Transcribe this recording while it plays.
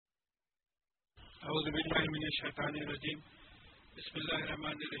اعوذ باللہ من الشیطان الرجیم بسم اللہ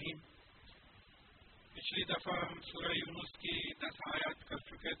الرحمن الرحیم۔ پچھلی دفعہ ہم سورہ یونس کی 10 آیات کر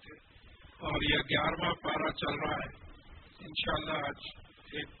چکے تھے اور یہ 11واں پارہ چل رہا ہے۔ انشاءاللہ آج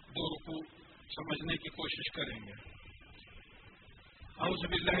ایک دو رکوع سمجھنے کی کوشش کریں گے۔ اعوذ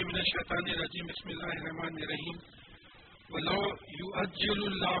باللہ من الشیطان الرجیم بسم اللہ الرحمن الرحیم۔ وَلَوْ يُؤَجِّلُ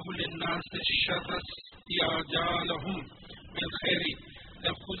اللَّهُ لِلنَّاسِ الشَّرَّ اسْتِعْجَالَهُم بِالْخَيْرِ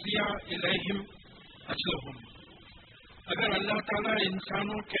لَقُضِيَ إِلَيْهِمْ أَجَلُهُم۔ اگر اللہ تعالیٰ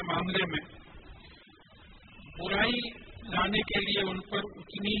انسانوں کے معاملے میں برائی لانے کے لیے ان پر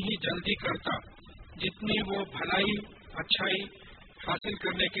اتنی ہی جلدی کرتا جتنی وہ بھلائی اچھائی حاصل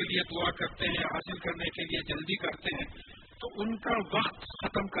کرنے کے لیے دعا کرتے ہیں، حاصل کرنے کے لیے جلدی کرتے ہیں، تو ان کا وقت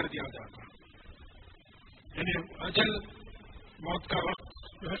ختم کر دیا جاتا، یعنی اجل موت کا وقت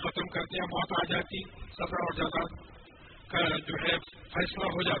جو ہے ختم کر دیا، موت آ جاتی، سزا اور جزا کا جو ہے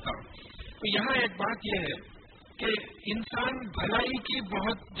فیصلہ ہو جاتا۔ تو یہاں ایک بات یہ ہے کہ انسان بھلائی کی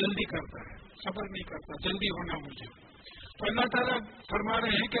بہت جلدی کرتا ہے، صبر نہیں کرتا، جلدی ہونا مجھے۔ تو اللہ تعالیٰ فرما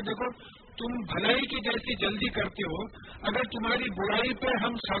رہے ہیں کہ دیکھو تم بھلائی کی جیسی جلدی کرتے ہو، اگر تمہاری برائی پہ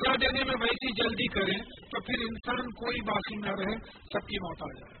ہم سزا دینے میں ویسی جلدی کریں تو پھر انسان کوئی باقی نہ رہے، سب کی موت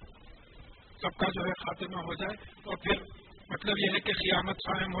آ جائے، سب کا جو ہے خاتمہ ہو جائے، اور پھر مطلب یہ ہے کہ قیامت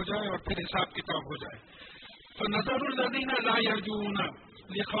قائم ہو جائے اور پھر حساب کتاب ہو جائے۔ تو نظر الذین لا یرجون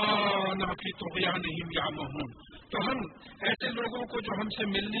لقاءنا فی طغیانہم یعمہون، تو ہم ایسے لوگوں کو جو ہم سے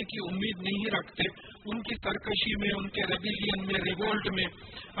ملنے کی امید نہیں رکھتے، ان کی سرکشی میں، ان کے ریبیلین میں، ریوولٹ میں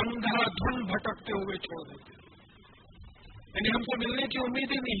اندھا دھن بھٹکتے ہوئے چھوڑ دیتے، یعنی ہم سے ملنے کی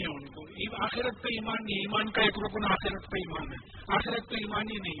امید ہی نہیں ہے ان کو۔ آخرت پہ ایمان نہیں، ایمان کا ایک رکن آخرت پہ ایمان ہے، آخرت پہ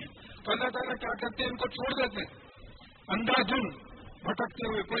ایمان ہی نہیں ہے۔ تو اللہ تعالیٰ کیا کرتے ہیں، ان کو چھوڑ دیتے ہیں اندھا دھن بھٹکتے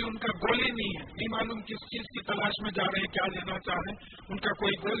ہوئے، کوئی ان کا گول ہی نہیں ہے، نہیں معلوم کس چیز کی تلاش میں جا رہے ہیں، کیا لینا چاہ رہے ہیں، ان کا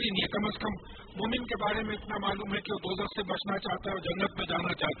کوئی گول ہی نہیں ہے۔ کم از کم مومن کے بارے میں اتنا معلوم ہے کہ وہ دوزخ سے بچنا چاہتا ہے اور جنت میں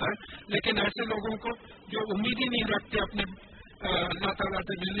جانا چاہتا ہے، لیکن ایسے لوگوں کو جو امید ہی نہیں رکھتے اپنے اللہ تعالیٰ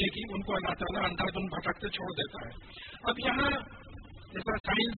سے ملنے کی، ان کو اللہ تعالیٰ اندھا دھن بھٹکتے چھوڑ دیتا ہے۔ اب یہاں جیسا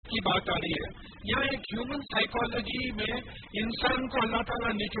سائنس کی بات آ رہی ہے، یہاں ایک ہیومن سائیکالوجی میں انسان کو اللہ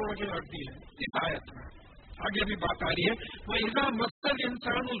تعالیٰ نچوڑ کے رکھ دی ہے اس آیت میں، آگے بھی بات آ رہی ہے۔ وَإِذَا مَسَّ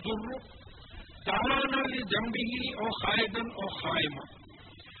الْإِنسَانُ الضُّرُّ دَعَانَا لِجَنبِهِ أَوْ قَاعِدًا أَوْ قَائِمًا،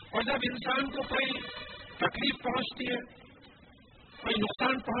 اور جب انسان کو کوئی تکلیف پہنچتی ہے، کوئی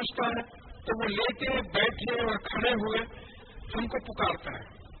نقصان پہنچتا ہے، تو وہ لیٹے بیٹھے اور کھڑے ہوئے ہم کو پکارتا ہے۔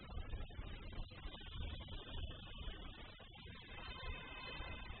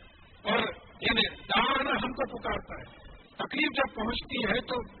 اور یعنی دعانا ہم کو پکارتا ہے۔ تکلیف جب پہنچتی ہے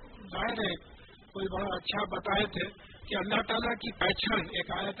تو ظاہر ہے کوئی بڑا اچھا بتائے تھے کہ اللہ تعالیٰ کی پہچان،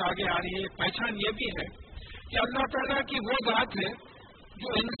 ایک آیت آگے آ رہی ہے، ایک پہچان یہ بھی ہے کہ اللہ تعالیٰ کی وہ ذات ہے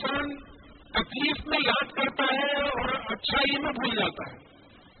جو انسان تکلیف میں یاد کرتا ہے اور اچھائی میں بھول جاتا ہے۔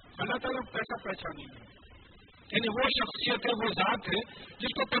 اللہ تعالیٰ کو ایسا پہچان نہیں ہے، یعنی وہ شخصیت ہے، وہ ذات ہے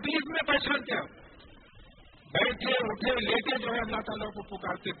جس کو تکلیف میں پہچانتے ہیں، بیٹھے اٹھے لیٹے جو ہے اللہ تعالیٰ کو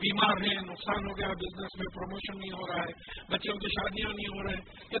پکارتے، بیمار ہیں، نقصان ہو گیا، بزنس میں پروموشن نہیں ہو رہا ہے، بچوں کی شادیاں نہیں ہو رہے،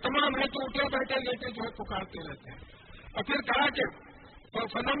 یہ تمام ہے تو اٹھے بیٹھے لیٹے جو ہے پکارتے رہتے ہیں۔ اور پھر کہا کہ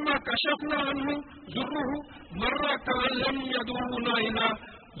فَلَمَّا كَشَفْنَا عَنْهُ ضُرُّهُ مَرَّ كَأَن لَّمْ يَدْعُونَا إِلَىٰ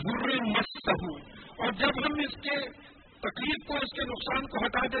ضُرٍّ مَّسَّهُ، اور جب ہم اس کے تکلیف کو، اس کے نقصان کو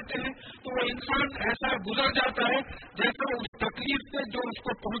ہٹا دیتے ہیں تو وہ انسان ایسا گزر جاتا ہے جیسا اس تکلیف سے جو اس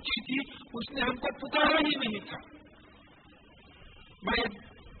کو پہنچی تھی اس نے ہم کو پکارا ہی نہیں تھا۔ میں ایک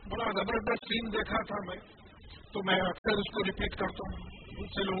بڑا زبردست فلم دیکھا تھا تو میں اکثر اس کو ریپیٹ کرتا ہوں،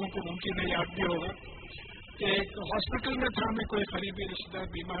 بہت سے لوگوں کو ممکن ہے یاد بھی ہوگا کہ ایک ہاسپٹل میں تھا، میں کوئی قریبی رشتے دار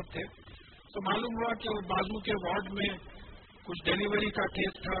بیمار تھے، تو معلوم ہوا کہ وہ بازو کے وارڈ میں کچھ ڈیلیوری کا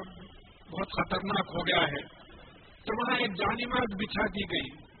کیس تھا، بہت خطرناک ہو گیا ہے، تو وہاں ایک جانماز بچھا دی گئی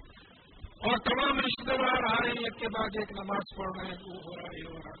اور تمام رشتے دار آ رہے ہیں، ایک کے بعد ایک نماز پڑھ رہے ہیں، وہ ہو رہا یہ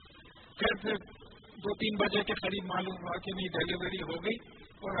ہو رہا۔ پھر 2-3 بجے کے قریب معلوم ہوا کہ نہیں، ڈیلیوری ہو گئی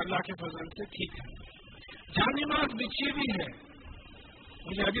اور اللہ کے فضل سے ٹھیک ہے۔ جانماز بچھی بھی ہے،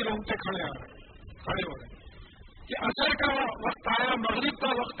 مجھے ابھی رونگٹے کھڑے ہو رہے کہ عصر کا وقت آیا، مغرب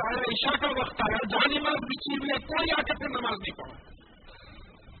کا وقت آیا، عشاء کا وقت آیا، جانماز بچھی بھی ہے، کوئی آ کے پھر نماز نہیں پڑھا،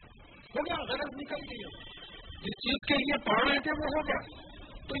 ہو گیا، غلط نکل گئی ہے، جس چیز کے لیے پڑھ رہے تھے وہ ہو گیا۔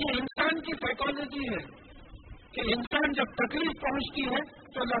 تو یہ انسان کی سائیکالوجی ہے کہ انسان جب تکلیف پہنچتی ہے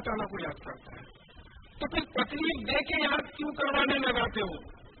تو اللہ تعالیٰ کو یاد کرتا ہے۔ تو پھر تکلیف دے کے یاد کیوں کروانے لگاتے ہو،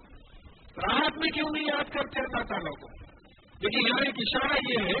 راحت میں کیوں نہیں یاد کرتے اللہ تعالیٰ کو؟ لیکن یہاں ایک اشارہ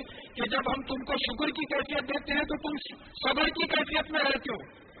یہ ہے کہ جب ہم تم کو شکر کی کیفیت دیتے ہیں تو تم صبر کی کیفیت میں رہتے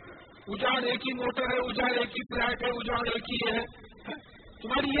ہو۔ اجاڑ ایک ہی موٹر ہے، اجاڑ ایک ہی فلیٹ ہے، اجاڑ ایک ہی ہے،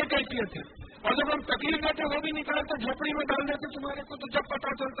 تمہاری یہ کیفیت ہے، اور جب ہم تکلیف دیتے وہ بھی نکال کر جھوپڑی میں ڈال دیتے تمہارے کو، تو جب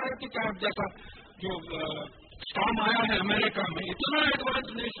پتا چلتا ہے کہ کیا جیسا جو اسٹارم آیا ہے امریکہ میں، اتنا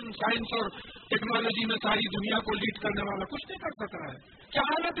ایڈوانس نیشن سائنس اور ٹیکنالوجی میں ساری دنیا کو لیڈ کرنے والا کچھ نہیں کر سک رہا ہے. کیا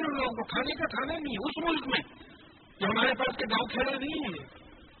حالت ہے ان لوگوں کو؟ کھانے کا کھانا نہیں ہے اس ملک میں جو ہمارے پاس کے گاؤں کھیڑے نہیں ہیں.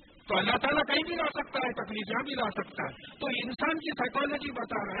 تو اللہ تعالیٰ کہیں بھی لا سکتا ہے، تکلیف یہاں بھی لا سکتا ہے. تو انسان کی سائیکالوجی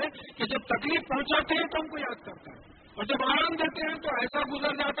بتا رہا ہے کہ جب تکلیف پہنچاتے ہیں تو ہم کو یاد کرتا ہے، اور جب آرام دیتے ہیں تو ایسا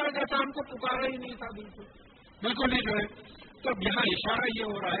گزر جاتا ہے جیسا ہم کو پکارا ہی نہیں تھا. بالکل ہی جو ہے. تو یہاں اشارہ یہ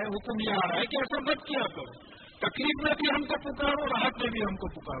ہو رہا ہے، حکم یہ آ رہا ہے کہ ایسا مت کیا کرو. تکلیف میں بھی ہم کو پکارو، راحت میں بھی ہم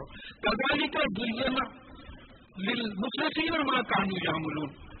کو پکارو. کذالک زینا للمسرفین ما کانوا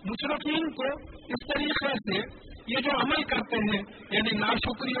یعملون. مشرفین کو اس طریقے سے یہ جو عمل کرتے ہیں، یعنی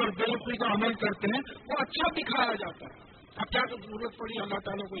ناشکری اور بے وقوفی کا عمل کرتے ہیں، وہ اچھا دکھایا جاتا ہے. اب کیا ضرورت پڑی اللہ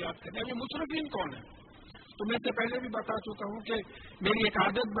تعالیٰ کو یاد کرنے؟ ابھی مشرفین کون ہے؟ تو میں سے پہلے بھی بتا چکا ہوں کہ میری ایک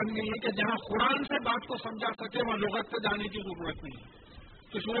عادت بن گئی ہے کہ جہاں قرآن سے بات کو سمجھا سکے وہاں لغت سے جانے کی ضرورت نہیں ہے.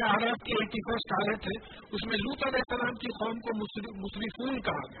 تو سورہ اعراف کی 81 آیت ہے، اس میں لوط علیہ السلام کی قوم کو مصرفون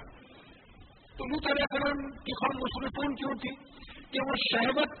کہا گیا. تو لوط علیہ السلام کی قوم مصرفون کیوں تھی؟ کہ وہ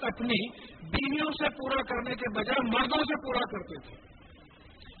شہوت اپنی بیویوں سے پورا کرنے کے بجائے مردوں سے پورا کرتے تھے.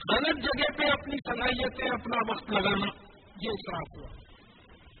 غلط جگہ پہ اپنی صلاحیتیں، اپنا وقت لگانا، یہ اسراف ہوا.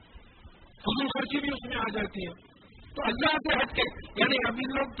 فضول خرچی بھی اس میں آ جاتی ہے. تو اللہ سے ہٹ کے، یعنی ابھی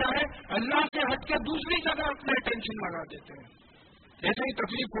لوگ کیا ہے، اللہ سے ہٹ کے دوسری جگہ اپنا اٹینشن لگا دیتے ہیں. جیسے ہی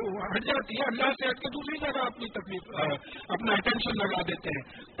تکلیف ہٹ جاتی ہے، اللہ سے ہٹ کے دوسری جگہ اپنی تکلیف اپنا اٹینشن لگا دیتے ہیں.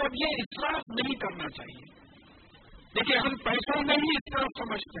 تو اب یہ اسراف نہیں کرنا چاہیے. دیکھیے ہم پیسوں میں بھی اسراف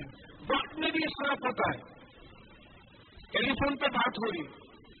سمجھتے ہیں، وقت میں بھی اسراف ہوتا ہے. ٹیلی فون پہ بات ہو رہی،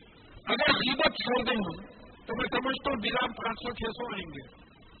 اگر غیبت چھوڑ دیں ہم تو میں سمجھتا ہوں بلام 500-600 آئیں گے.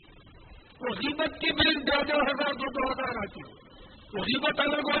 وہ غیبت کی بل 2,000 2,000 آتی ہے. وہ غیبت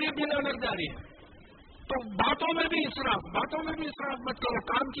الگ ہو رہی، بل الگ جا رہی ہے. تو باتوں میں بھی اسراف مت کرو.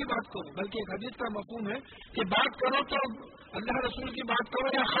 کام کی بات کرو. بلکہ ایک حدیث کا مفہوم ہے کہ بات کرو تو اللہ رسول کی بات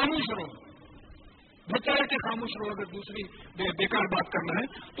کرو یا خاموش رہو. بچہ ہے کہ خاموش رہو اگر دوسری بیکار بات کرنا ہے.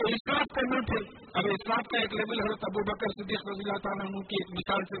 تو اسراف کرنا پھر اب اسراف کا ایک لیول حضرت ابو بکر صدیق رضی اللہ تعالیٰ عنہ کی ایک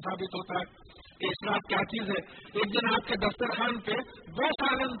مثال سے ثابت ہوتا ہے کہ اسراف کیا چیز ہے. ایک دن آپ کے دسترخوان پہ 2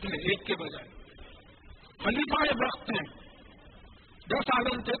 سالن تھے ایک کے بجائے. خلیفہ وقت ہیں 2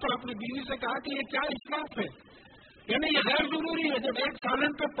 سالن تھے، تو اپنی بیوی سے کہا کہ یہ کیا اسراف ہے؟ یعنی یہ غیر ضروری ہے. جب ایک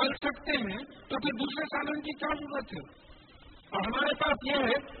سالن پہ پل سکتے ہیں تو پھر دوسرے سالن کی کیا ضرورت ہے؟ اور ہمارے پاس یہ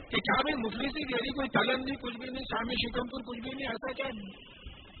ہے کہ کیا بھائی مفلسی گیری کوئی تلن نہیں، کچھ بھی نہیں، شامی شکمپور کچھ بھی نہیں، ایسا کیا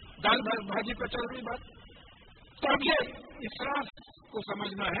دال بھاجی پہ چل رہی بات. تو اب یہ اسراف کو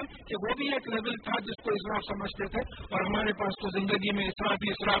سمجھنا ہے کہ وہ بھی ایک لیول تھا جس کو اسراف سمجھتے تھے، اور ہمارے پاس تو زندگی میں اسراف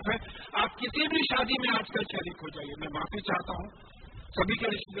ہی اسراف ہے. آپ کسی بھی شادی میں آج کل شریک ہو جائیے، میں معافی چاہتا ہوں سبھی کے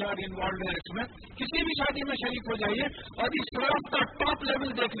رشتے دار انوالوڈ ہیں اس میں، کسی بھی شادی میں شریک ہو جائیے اور اسراف کا ٹاپ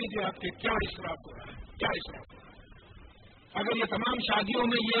لیول دیکھ لیجیے آپ کے کیا اسراف ہو رہا ہے، کیا اسراف ہو رہا ہے. اگر یہ تمام شادیوں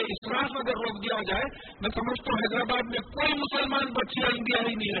میں یہ اسراف اگر روک دیا جائے، میں سمجھتا ہوں حیدرآباد میں کوئی مسلمان بچی انڈیا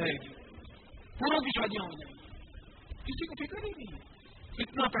ہی نہیں رہے گی، پوروں کی شادیاں ہو جائیں گی. کسی کو فکر ہی نہیں ہے،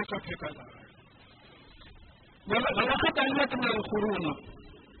 اتنا پیسہ پھینکا جا رہا ہے. غلط اہمیت القرون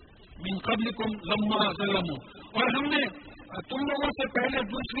من قبلکم لما ظلموا، اور ہم نے تم لوگوں سے پہلے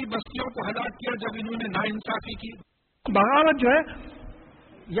دوسری بستیوں کو ہلاک کیا جب انہوں نے ناانصافی کی. بغاوت جو ہے،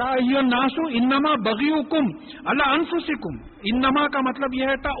 یا ایھا الناس انما بغیکم علی انفسکم، انما کا مطلب یہ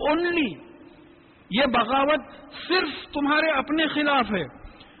ہے اونلی، یہ بغاوت صرف تمہارے اپنے خلاف ہے.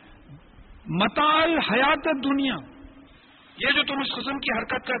 متاع حیات دنیا، یہ جو تم اس قسم کی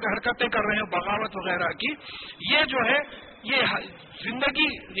حرکتیں کر رہے ہو بغاوت وغیرہ کی، یہ جو ہے یہ زندگی،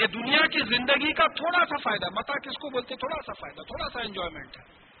 یہ دنیا کی زندگی کا تھوڑا سا فائدہ. متاع کس کو بولتے؟ تھوڑا سا فائدہ، تھوڑا سا انجوائمنٹ ہے.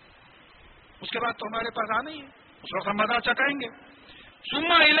 اس کے بعد تو ہمارے پاس آنا ہی ہے، اس وقت ہم مزہ چکائیں گے.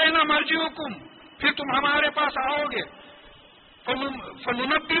 ثم الینا مرجعکم، پھر تم ہمارے پاس آؤ گے.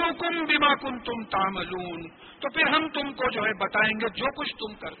 فننبئکم بما کنتم تعملون، تو پھر ہم تم کو جو ہے بتائیں گے جو کچھ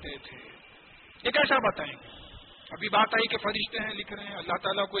تم کرتے تھے. یہ کیسا بتائیں گے؟ ابھی بات آئی کہ فرشتے ہیں لکھ رہے ہیں، اللہ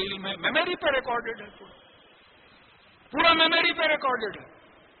تعالیٰ کو علم ہے، میموری پہ ریکارڈڈ ہے، پورا میموری پہ ریکارڈڈ ہے.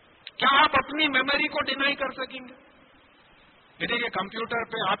 کیا آپ اپنی میموری کو ڈینائی کر سکیں گے؟ دیکھیے کمپیوٹر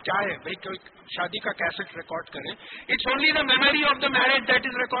پہ آپ کیا ہے بھائی، کوئی شادی کا کیسٹ ریکارڈ کریں، it's only the memory of the marriage that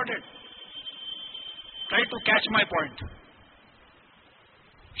is recorded. Try to catch my point.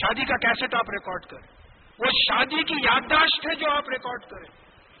 شادی کا کیسٹ آپ ریکارڈ کریں، وہ شادی کی یادداشت ہے جو آپ ریکارڈ کریں.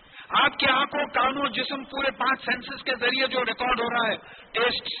 آپ کی آنکھوں، کانوں، جسم، پورے 5 سینسز کے ذریعے جو ریکارڈ ہو رہا ہے،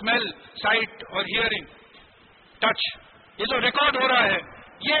 ٹیسٹ، اسمیل، سائٹ اور ہیئرنگ، ٹچ، یہ جو ریکارڈ ہو رہا ہے،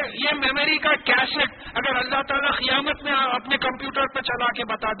 یہ میموری کا کیسٹ اگر اللہ تعالیٰ قیامت میں اپنے کمپیوٹر پہ چلا کے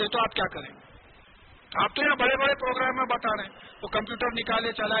بتا دے تو آپ کیا کریں گے؟ آپ تو یہاں بڑے بڑے پروگرام میں بتا رہے ہیں، وہ کمپیوٹر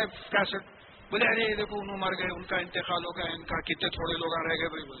نکالے چلائے کیسٹ، بولے ارے یہ دیکھو انہوں مر گئے، ان کا انتقال ہو گیا، ان کا کتنے تھوڑے لوگ رہ گئے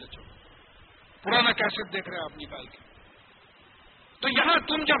بھائی، بولے چلو پرانا کیسٹ دیکھ رہے ہیں آپ نکال کے. تو یہاں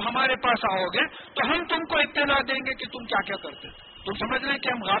تم جب ہمارے پاس آؤ گے تو ہم تم کو اطلاع دیں گے کہ تم کیا کیا کرتے تھے. تم سمجھ رہے ہیں کہ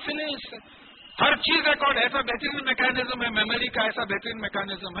ہم غافل ہیں اس سے؟ ہر چیز ریکارڈ. ایسا بہترین میکانزم ہے میموری کا، ایسا بہترین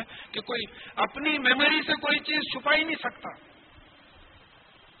میکانزم ہے کہ کوئی اپنی میموری سے کوئی چیز چھپا ہی نہیں سکتا.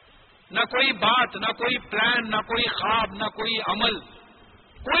 نہ کوئی بات، نہ کوئی پلان، نہ کوئی خواب، نہ کوئی عمل،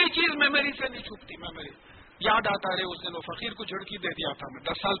 کوئی چیز میموری سے نہیں چھپتی. میموری یاد آتا رہے اس دن وہ فقیر کو جھڑکی دے دیا تھا میں،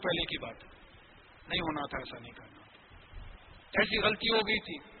 10 سال پہلے کی بات ہے. نہیں ہونا تھا، ایسا نہیں کرنا تھا، ایسی غلطی ہو گئی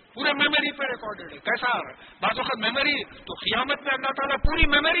تھی. پورے میموری پہ ریکارڈیڈ ہے. کیسا آ رہا ہے بعض وقت میموری تو قیامت میں اللہ تعالیٰ پوری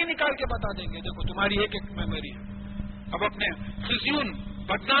میموری نکال کے بتا دیں گے، دیکھو تمہاری ایک ایک میموری ہے. اب اپنے خزیون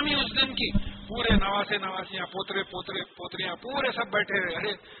بدنامی اس دن کی، پورے نواسے نواسیاں، پوترے پوترے پوتریاں پورے سب بیٹھے ہوئے،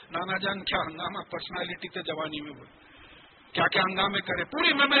 ارے نانا جان کیا ہنگامہ، پرسنالٹی تھے جوانی میں، بولے کیا کیا ہنگامے کرے،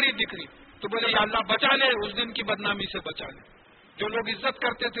 پوری میموری دکھ رہی. تو بولے یا اللہ بچا لے، اس دن کی بدنامی سے بچا لے. جو لوگ عزت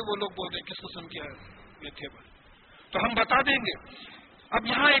کرتے تھے وہ لوگ بول رہے کس قسم کے یہ تھے بھائی. تو ہم بتا دیں گے. اب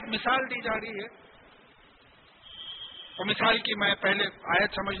یہاں ایک مثال دی جا رہی ہے، اور مثال کی میں پہلے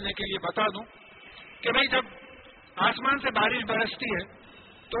آیت سمجھنے کے لیے بتا دوں کہ بھائی جب آسمان سے بارش برستی ہے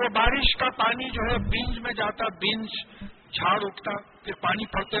تو وہ بارش کا پانی جو ہے بینج میں جاتا، بینج جھاڑ اٹھتا، پھر پانی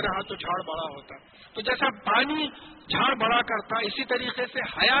پڑتے رہا تو جھاڑ بڑا ہوتا. تو جیسا پانی جھاڑ بڑا کرتا، اسی طریقے سے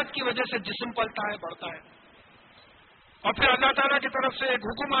حیات کی وجہ سے جسم پلتا ہے، بڑھتا ہے. اور پھر اللہ تعالیٰ کی طرف سے ایک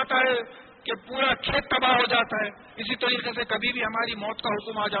حکم آتا ہے کہ پورا کھیت تباہ ہو جاتا ہے. اسی طریقے سے کبھی بھی ہماری موت کا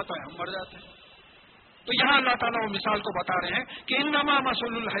حکم آ جاتا ہے، ہم مر جاتے ہیں. تو یہاں اللہ تعالیٰ وہ مثال کو بتا رہے ہیں کہ انما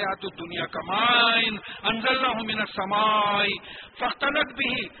مثل الحیات الدنیا کماء انزلناہ من السماء فاختلط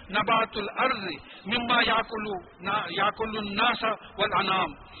به نبات الارض مما یاکل الناس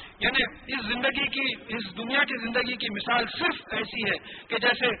والانعام. یعنی اس زندگی کی، اس دنیا کی زندگی کی مثال صرف ایسی ہے کہ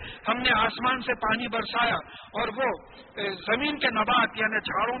جیسے ہم نے آسمان سے پانی برسایا اور وہ زمین کے نبات یعنی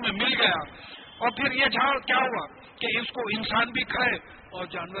جھاڑوں میں مل گیا، اور پھر یہ جھاڑ کیا ہوا کہ اس کو انسان بھی کھائے اور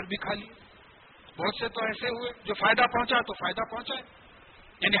جانور بھی کھا لیے. بہت سے تو ایسے ہوئے جو فائدہ پہنچا تو فائدہ پہنچائے،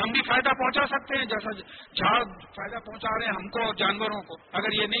 یعنی ہم بھی فائدہ پہنچا سکتے ہیں جیسا جھاڑ فائدہ پہنچا رہے ہیں ہم کو اور جانوروں کو.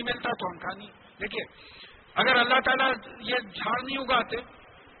 اگر یہ نہیں ملتا تو ہم کھا نہیں. دیکھیے اگر اللہ تعالیٰ یہ جھاڑ نہیں اگاتے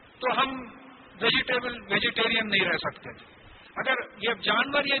تو ہم ویجیٹیرین نہیں رہ سکتے. اگر یہ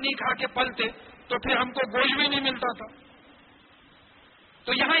جانور یہ نہیں کھا کے پلتے تو پھر ہم کو گوشت بھی نہیں ملتا تھا.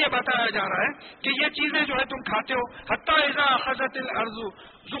 تو یہاں یہ بتایا جا رہا ہے کہ یہ چیزیں جو ہے تم کھاتے ہو، حتی اذا اخذت الارض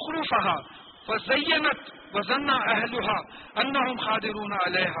زخرفها فزینت وظن اہلها انہم قادرون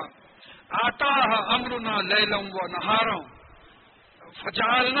علیہا آتاها امرنا لیلا ونہارا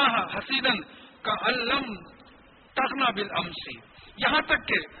فجعلناها حصیدا کأن لم تغن بالامس. یہاں تک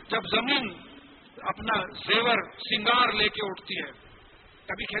کہ جب زمین اپنا زیور سنگار لے کے اٹھتی ہے،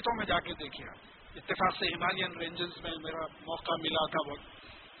 کبھی کھیتوں میں جا کے دیکھیے آپ. اتفاق سے ہمالین رینجز میں میرا موقع ملا تھا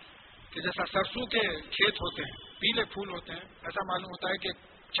وقت کہ جیسا سرسوں کے کھیت ہوتے ہیں، پیلے پھول ہوتے ہیں، ایسا معلوم ہوتا ہے کہ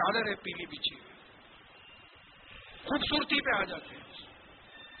چادر ہے پیلی بچھی ہوئی، خوبصورتی پہ آ جاتے ہیں.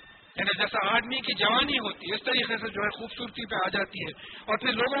 یعنی جیسا آدمی کی جوانی ہوتی ہے اس طریقے سے جو ہے خوبصورتی پہ آ جاتی ہے، اور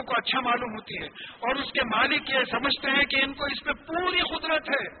پھر لوگوں کو اچھا معلوم ہوتی ہے، اور اس کے مالک یہ سمجھتے ہیں کہ ان کو اس پہ پوری قدرت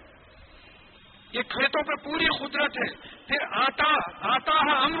ہے، یہ کھیتوں پہ پوری قدرت ہے. پھر آتا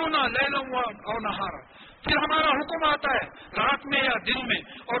ہے امرنا لیلا و نہارا، پھر ہمارا حکم آتا ہے رات میں یا دن میں،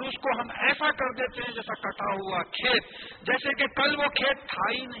 اور اس کو ہم ایسا کر دیتے ہیں جیسا کٹا ہوا کھیت، جیسے کہ کل وہ کھیت تھا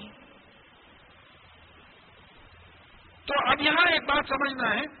ہی نہیں. تو اب یہاں ایک بات سمجھنا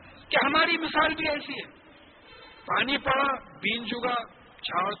ہے کہ ہماری مثال بھی ایسی ہے. پانی پڑا، بیج اگا،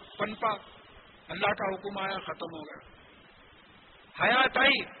 جھاڑ پنپا، اللہ کا حکم آیا، ختم ہو گیا. حیات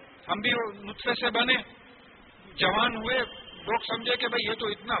آئی، ہم بھی نطفے سے بنے، جوان ہوئے، لوگ سمجھے کہ بھئی یہ تو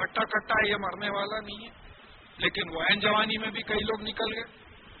اتنا ہٹا کٹا ہے، یہ مرنے والا نہیں ہے، لیکن وہ عین جوانی میں بھی کئی لوگ نکل گئے.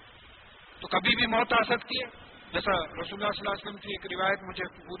 تو کبھی بھی موت آ سکتی ہے. جیسا رسول اللہ صلی اللہ علیہ وسلم کی ایک روایت، مجھے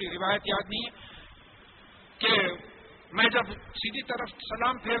پوری روایت یاد نہیں ہے، کہ میں جب سیدھی طرف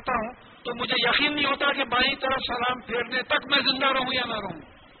سلام پھیرتا ہوں تو مجھے یقین نہیں ہوتا کہ بائیں طرف سلام پھیرنے تک میں زندہ رہوں یا نہ رہوں.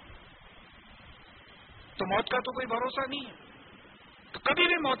 تو موت کا تو کوئی بھروسہ نہیں ہے، تو کبھی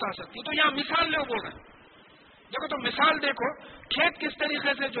بھی موت آ سکتی ہے. تو یہاں مثال لے بول رہے ہیں. دیکھو تو مثال دیکھو، کھیت کس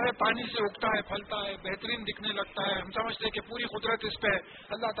طریقے سے جو ہے پانی سے اگتا ہے، پھلتا ہے، بہترین دکھنے لگتا ہے. ہم سمجھتے ہیں کہ پوری قدرت اس پہ ہے،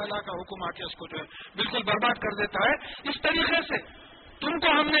 اللہ تعالیٰ کا حکم آ کے اس کو جو ہے بالکل برباد کر دیتا ہے. اس طریقے سے تم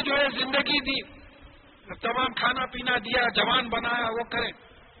کو ہم نے جو ہے زندگی دی، تمام کھانا پینا دیا، جوان بنایا، وہ کریں،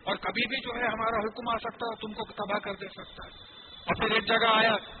 اور کبھی بھی جو ہے ہمارا حکم آ سکتا ہے، تم کو تباہ کر دے سکتا ہے. اور پھر ایک جگہ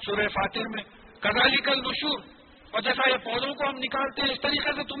آیا سورہ فاتر میں کذالک النشور، اور جیسا یہ پودوں کو ہم نکالتے ہیں اس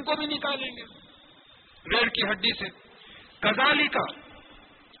طریقے سے تم کو بھی نکالیں گے. ریڑھ کی ہڈی سے. کذالک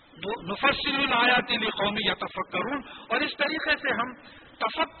نفصل الآیات لقوم یتفکرون، اور اس طریقے سے ہم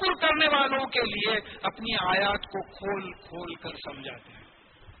تفکر کرنے والوں کے لیے اپنی آیات کو کھول کھول کر سمجھاتے ہیں،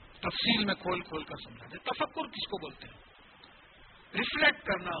 تفصیل میں کھول کھول کر سمجھاتے ہیں. تفکر کس کو بولتے ہیں؟ ریفلیکٹ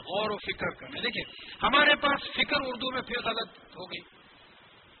کرنا، غور و فکر کرنا. دیکھیے ہمارے پاس فکر اردو میں پھر غلط ہو گئی.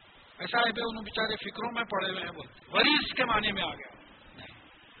 ایسا ہے کہ انہوں بیچارے فکروں میں پڑے ہوئے ہیں، بولتے وریث کے معنی میں آ گیا. نہیں،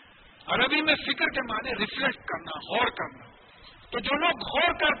 عربی میں فکر کے معنی ریفلیکٹ کرنا، غور کرنا. تو جو لوگ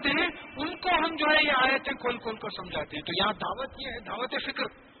غور کرتے ہیں ان کو ہم جو ہے یہ آیتیں کھول کھول کر سمجھاتے ہیں. تو یہاں دعوت یہ ہے، دعوت فکر،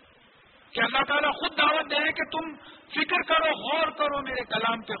 کہ اللہ تعالیٰ خود دعوت دے کہ تم فکر کرو، غور کرو، میرے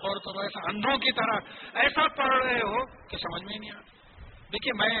کلام پہ غور کرو. ایسا اندھوں کی طرح ایسا پڑھ رہے ہو کہ سمجھ میں ہی نہیں آتا.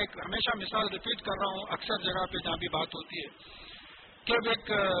 دیکھیے میں ایک ہمیشہ مثال ریپیٹ کر رہا ہوں اکثر جگہ پہ جہاں بھی بات ہوتی ہے، کہ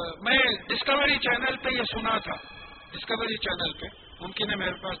میں ڈسکوری چینل پہ یہ سنا تھا، ڈسکوری چینل پہ، ممکن ہے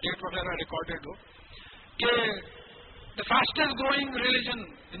میرے پاس ڈیٹ وغیرہ ریکارڈیڈ ہو، کہ the fastest growing religion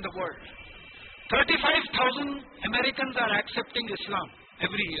in the world, 35,000 Americans are accepting Islam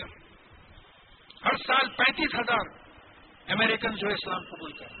every year. ہر سال 35,000 امریکن جو اسلام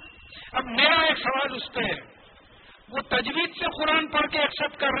قبول کر رہے ہیں. اب میرا ایک سوال اس پہ ہے، وہ تجوید سے قرآن پڑھ کے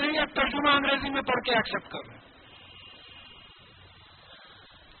ایکسپٹ کر رہے ہیں یا ترجمہ انگریزی میں پڑھ کے ایکسپٹ کر رہے ہیں؟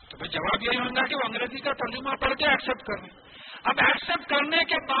 تو پھر جواب یہی ہوگا کہ وہ انگریزی کا ترجمہ پڑھ کے ایکسپٹ کر رہے ہیں. اب ایکسپٹ کرنے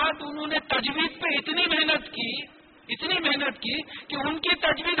کے بعد انہوں نے تجوید پہ اتنی محنت کی کہ ان کی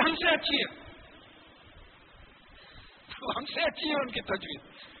تجوید ہم سے اچھی ہے. ہم سے اچھی ہے ان کی تجوید.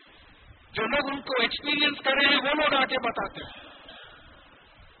 جو لوگ ان کو ایکسپیرینس کر رہے ہیں وہ لوگ آ کے بتاتے ہیں.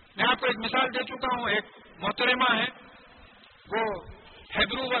 میں آپ کو ایک مثال دے چکا ہوں. ایک محترمہ ہے، وہ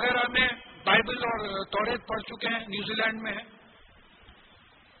ہیبرو وغیرہ میں بائبل اور توریت پڑھ چکے ہیں، نیوزی لینڈ میں ہے.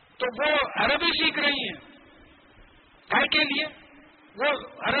 تو وہ عربی سیکھ رہی ہیں. کائے کے لیے؟ وہ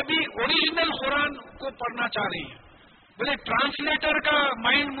عربی اوریجنل قرآن کو پڑھنا چاہ رہی ہیں. بولے ٹرانسلیٹر کا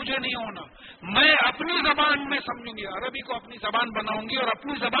مائنڈ مجھے نہیں ہونا، میں اپنی زبان میں سمجھوں گی، عربی کو اپنی زبان بناؤں گی اور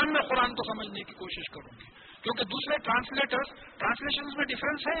اپنی زبان میں قرآن کو سمجھنے کی کوشش کروں گی. کیونکہ دوسرے ٹرانسلیشن میں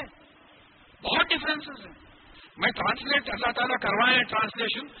ڈفرینس ہے، بہت ڈفرینسز ہیں. میں ٹرانسلیٹ اللہ تعالیٰ کروائے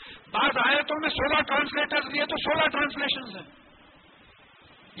ٹرانسلیشن، بعض آیتوں میں 16 ٹرانسلیٹرز لیے تو 16 ٹرانسلیشنز ہیں.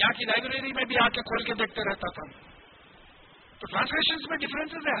 یہاں کی لائبریری میں بھی آ کے کھول کے دیکھتے رہتا تھا. تو ٹرانسلیشنز میں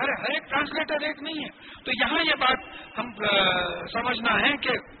ڈفرینسز ہے، ہر ایک ٹرانسلیٹر ایک نہیں ہے. تو یہاں یہ بات ہم سمجھنا ہے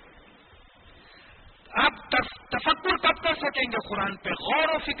کہ آپ تفکر کب کر سکیں گے قرآن پہ،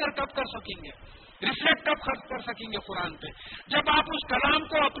 غور و فکر کب کر سکیں گے، ریفلیکٹ کب کر سکیں گے قرآن پہ؟ جب آپ اس کلام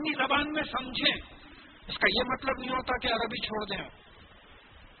کو اپنی زبان میں سمجھیں. اس کا یہ مطلب نہیں ہوتا کہ عربی چھوڑ دیں.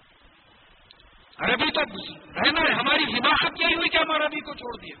 عربی تو رہنا ہے، ہماری حماقت یہی ہوئی کہ ہم عربی کو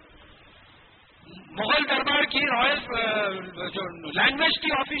چھوڑ دیا. مغل دربار کی رائل جو لینگویج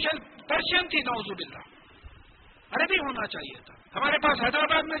تھی آفیشیل پرشین تھی، نعوذ باللہ. عربی ہونا چاہیے تھا. ہمارے پاس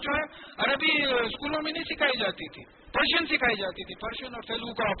حیدرآباد میں جو ہے عربی اسکولوں میں نہیں سکھائی جاتی تھی، پرشین سکھائی جاتی تھی. پرشین اور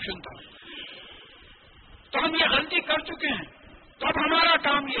تیلگو کا آپشن تھا. تو ہم یہ غلطی کر چکے ہیں. تو اب ہمارا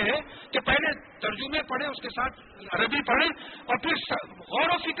کام یہ ہے کہ پہلے ترجمے پڑھیں، اس کے ساتھ عربی پڑھیں، اور پھر غور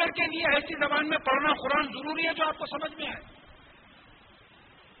و فکر کے لیے ایسی زبان میں پڑھنا قرآن ضروری ہے جو آپ کو سمجھ میں آئے.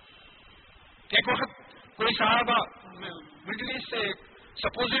 ایک وقت کوئی صحابہ مڈل ایسٹ سے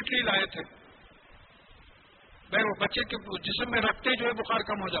سپوزٹری لائے تھے. میں وہ بچے کے جسم میں رکھتے جو ہے بخار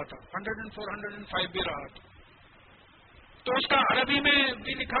کم ہو جاتا، 104 105 بھی رہا تھا. تو اس کا عربی میں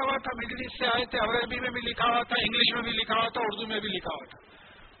بھی لکھا ہوا تھا، مڈل ایسٹ سے آئے تھے، عربی میں بھی لکھا ہوا تھا، انگلش میں بھی لکھا ہوا تھا، اردو میں بھی لکھا ہوا تھا.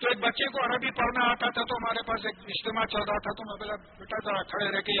 تو ایک بچے کو عربی پڑھنا آتا تھا، تو ہمارے پاس ایک اجتماع چل رہا تھا، تو میں بولا بیٹا ذرا کھڑے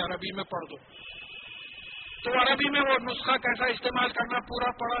رہ کے عربی میں پڑھ دو. تو عربی میں وہ نسخہ کیسا استعمال کرنا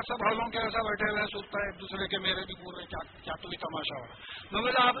پورا پڑا. سب ہلوں کے ایسا بیٹھے ہوئے سوچتا ہے ایک دوسرے کے، میرے بھی پورے کیا تو بھی تماشا ہو رہا. میں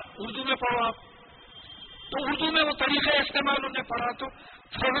بولا آپ اردو میں پڑھو آپ. تو اردو میں وہ طریقے استعمال انہیں پڑھا تو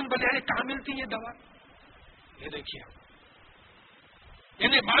فوراً بولے کہاں ملتی یہ دوا. یہ دیکھیے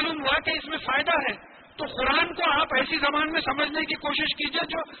یعنی معلوم ہوا کہ اس میں فائدہ ہے. تو قرآن کو آپ ایسی زبان میں سمجھنے کی کوشش کیجئے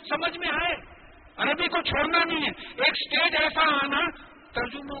جو سمجھ میں آئے. عربی کو چھوڑنا نہیں ہے. ایک سٹیج ایسا آنا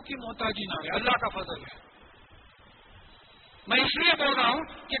ترجموں کی محتاجی نہ ہے، اللہ کا فضل ہے. میں اس لیے بول رہا ہوں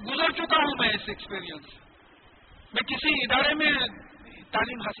کہ گزر چکا ہوں میں اس ایکسپیرینس سے. میں کسی ادارے میں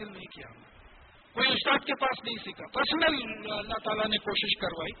تعلیم حاصل نہیں کیا، کوئی استاد کے پاس نہیں سیکھا، پرسنل اللہ تعالیٰ نے کوشش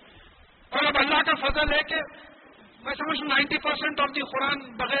کروائی. اور اب اللہ کا فضل ہے کہ میں سمجھوں 90% آف دی قرآن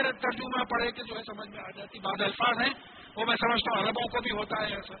بغیر ترجمہ پڑھے کے جو ہے سمجھ میں آ جاتی. بعض الفاظ ہیں وہ میں سمجھتا ہوں عربوں کو بھی ہوتا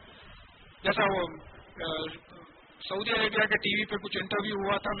ہے ایسا. جیسا وہ سعودی عربیہ کے ٹی وی پہ کچھ انٹرویو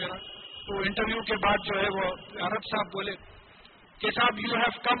ہوا تھا میرا، تو انٹرویو کے بعد جو ہے وہ عرب صاحب بولے کہ صاحب you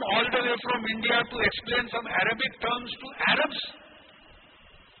have come all the way from India to explain some Arabic terms to Arabs.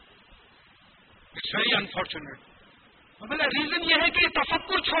 It's very unfortunate. مطلب ریزن یہ ہے کہ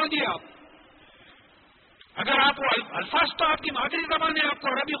تفکر چھوڑ دیا آپ. اگر آپ الفاظ تو آپ کی مادری زبان ہے, آپ کو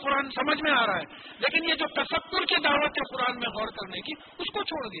عربی قرآن سمجھ میں آ رہا ہے, لیکن یہ جو تفکر کی دعوت ہے قرآن میں غور کرنے کی, اس کو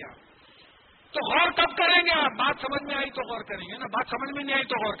چھوڑ دیا. تو غور کب کریں گے آپ؟ بات سمجھ میں آئی تو غور کریں گے نا, بات سمجھ میں نہیں آئی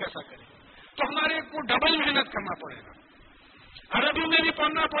تو غور کیسا کریں گے؟ تو ہمارے کو ڈبل محنت کرنا پڑے گا. عربی میں بھی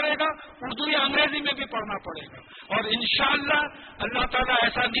پڑھنا پڑے گا, اردو یا انگریزی میں بھی پڑھنا پڑے گا, اور انشاءاللہ اللہ تعالیٰ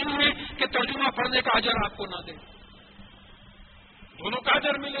ایسا نہیں ہے کہ ترجمہ پڑھنے کا اجر آپ کو نہ دے. دونوں کا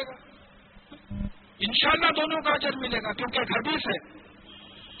اجر ملے گا انشاءاللہ, دونوں کا اجر ملے گا. کیونکہ حدیث ہے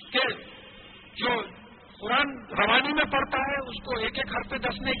کہ جو قرآن روانی میں پڑھتا ہے اس کو ایک ایک حرف پہ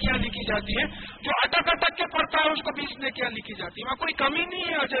 10 نیکیاں لکھی جاتی ہے, جو اٹک اٹک کے پڑھتا ہے اس کو 20 نیکیاں لکھی جاتی ہے. وہاں کوئی کمی نہیں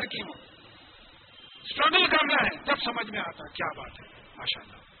ہے اجر کی. وہ اسٹرگل کرنا ہے, جب سمجھ میں آتا ہے. کیا بات ہے,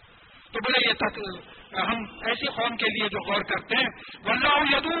 ماشاءاللہ. تو بولے یہ تک ہم ایسی قوم کے لیے جو غور کرتے ہیں, واللہ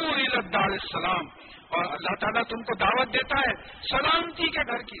یدعو الی الدار السلام, اور اللہ تعالیٰ تم کو دعوت دیتا ہے سلامتی کے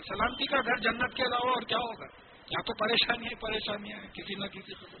گھر کی. سلامتی کا گھر جنت کے علاوہ اور کیا ہوگا؟ یا تو پریشانیاں ہیں کسی نہ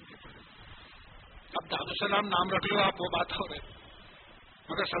کسی قسم کی. اب دارالسلام نام رکھ لو آپ, وہ بات ہو رہی,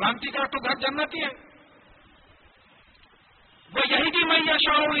 مگر سلامتی کا تو گھر جنت ہی ہے. وہ یہی بھی میں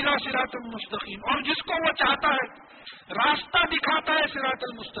یشاء الی صراط المستقیم, اور جس کو وہ چاہتا ہے راستہ دکھاتا ہے صراط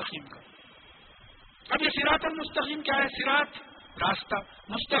المستقیم کا. اب یہ صراط المستقیم کیا ہے؟ صراط راستہ,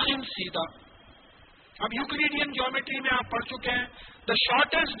 مستقیم سیدھا. اب یوکلیڈین جیومیٹری میں آپ پڑھ چکے ہیں, the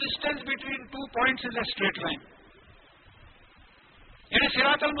shortest distance between 2 points is a straight line. یعنی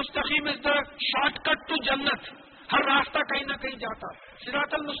صراط المستقیم از دا شارٹ کٹ ٹو جنت. ہر راستہ کہیں نہ کہیں جاتا,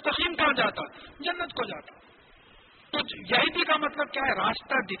 صراط المستقیم کہاں جاتا؟ جنت کو جاتا. تو یہی کا مطلب کیا ہے؟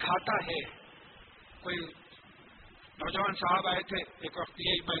 راستہ دکھاتا ہے. کوئی نوجوان صاحب آئے تھے ایک وقت,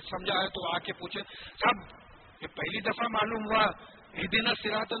 یہی میں سمجھا ہے تو آ کے پوچھے, صاحب یہ پہلی دفعہ معلوم ہوا اہدنا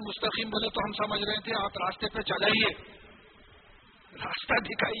الصراط المستقیم, بولے تو ہم سمجھ رہے تھے آپ راستے پہ چلائیے, راستہ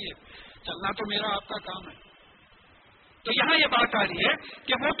دکھائیے, چلنا تو میرا آپ کا کام ہے. تو یہاں یہ بات آ رہی ہے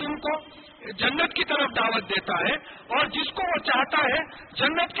کہ وہ تم کو جنت کی طرف دعوت دیتا ہے, اور جس کو وہ چاہتا ہے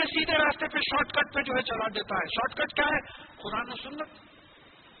جنت کے سیدھے راستے پہ شارٹ کٹ پہ جو ہے چلا دیتا ہے. شارٹ کٹ کیا ہے؟ قرآن و سنت.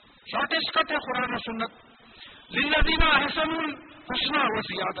 شارٹیسٹ کٹ ہے قرآن و سنت. للذین احسنوا الحسنی و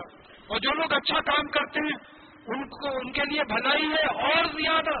زیادہ, اور جو لوگ اچھا کام کرتے ہیں ان کے لیے بھلائی ہے اور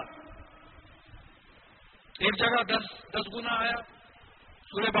زیادہ. ایک جگہ 10 گنا آیا,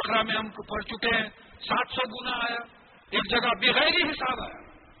 سورہ بقرہ میں ہم پڑھ چکے ہیں, 700 گنا آیا. ایک جگہ بغیر ہی حساب آیا.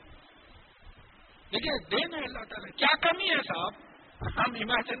 دیکھیے دین ہے اللہ تعالیٰ, کیا کمی ہے صاحب, ہم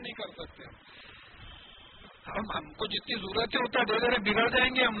امیجن نہیں کر سکتے. ہم کو جتنی ضرورت ہے اتنا دھیرے دھیرے بگڑ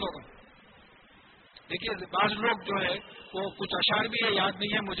جائیں گے ہم لوگ. دیکھیے بعض لوگ جو ہے وہ کچھ اشعار بھی ہے, یاد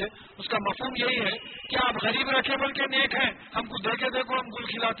نہیں ہے مجھے, اس کا مفہوم یہی ہے کہ آپ غریب رکھے بول کے نیک ہیں, ہم کو دیکھے دیکھو ہم گل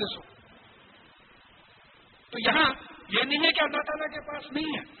کھلاتے سو. تو یہاں یہ نہیں ہے کہ اللہ تعالیٰ کے پاس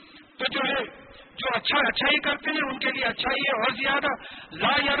نہیں ہے. تو جو ہے جو اچھائی کرتے ہیں ان کے لیے اچھائی ہے اور زیادہ.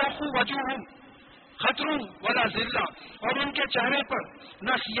 لا یرخ وجوہہم خطر ولا ذلہ, اور ان کے چہرے پر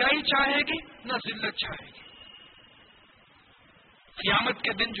نہ سیاہی چاہے گی نہ ذلت چاہے گی. قیامت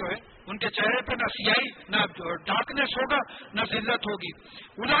کے دن جو ہے ان کے چہرے پہ نہ سیاہی نہ ڈارکنیس ہوگا نہ ذلت ہوگی.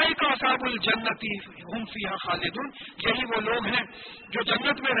 اولئک اصحاب الجنت هم فیہا خالدون, یہی وہ لوگ ہیں جو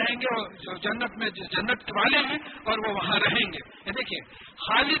جنت میں رہیں گے, اور جو جنت والے ہیں اور وہ وہاں رہیں گے. دیکھیے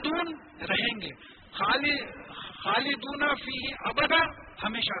خالدون رہیں گے, خالدون فیہ ابدا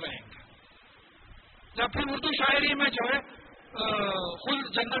ہمیشہ رہیں گے. جب پھر اردو شاعری میں جو ہے خلد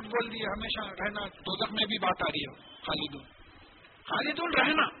جنت بول دی, ہمیشہ رہنا, دوزخ میں بھی بات آ رہی ہے. خالدون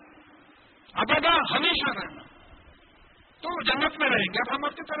رہنا, ابدا ہمیشہ رہنا, تو جنت میں رہیں گے. اب ہم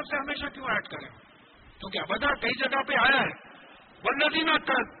اپنی طرف سے ہمیشہ کیوں ایڈ کریں؟ کیونکہ ابدا کئی جگہ پہ آیا ہے. والذین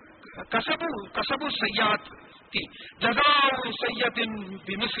کسبوا السیئات کی جزاء سیئۃ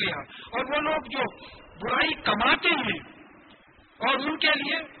بمثلھا, اور وہ لوگ جو برائی کماتے ہیں اور ان کے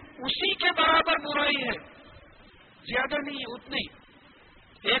لیے اسی کے برابر برائی ہے, زیادہ نہیں اتنی.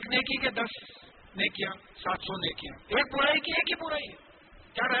 ایک نیکی کے 10 نیکیاں, 700 نیکیاں. ایک برائی کی ایک ہی برائی ہے.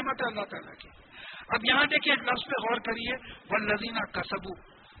 کیا رحمت ہے اللہ تعالیٰ کی. اب یہاں دیکھیے ایک لفظ پہ غور کریے, والذین کسبوا,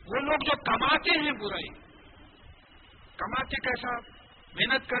 وہ لوگ جو کماتے ہیں برائی. کماتے کیسا؟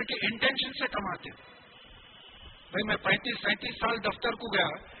 محنت کر کے, انٹینشن سے کماتے. بھائی میں 35-37 سال دفتر کو گیا,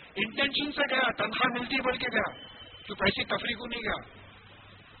 انٹینشن سے گیا, تنخواہ ملتی بول کے گیا, تو پیسے تفریح کو نہیں گیا.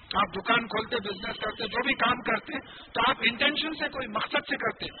 آپ دکان کھولتے, بزنس کرتے, جو بھی کام کرتے تو آپ انٹینشن سے, کوئی مقصد سے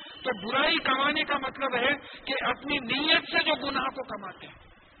کرتے. تو برائی کمانے کا مطلب ہے کہ اپنی نیت سے جو گناہ کو کماتے ہیں.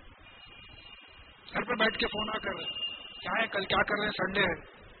 گھر پہ بیٹھ کے فون کر رہے ہیں, کیا ہے کل کیا کر رہے ہیں, سنڈے ہے,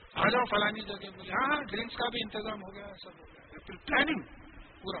 آ جاؤ فلانی جگہ. مجھے ہاں ڈرنکس کا بھی انتظام ہو گیا, سب ہو گیا. پھر پلاننگ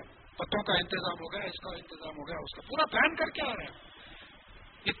پورا پتوں کا انتظام ہو گیا، اس کا انتظام ہو گیا، اس کا پورا پلان کر کے آ رہے ہیں۔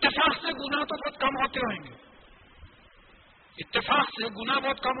 اتفاق سے گناہ تو بہت کم ہوتے ہوئیں گے، اتفاق سے گناہ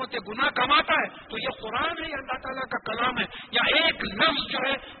بہت کم ہوتے، گناہ کم آتا ہے تو یہ قرآن ہے، یہ اللہ تعالیٰ کا کلام ہے، یا ایک لفظ جو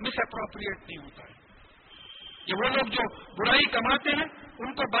ہے مس اپروپریٹ نہیں ہوتا ہے۔ یہ وہ لوگ جو برائی کماتے ہیں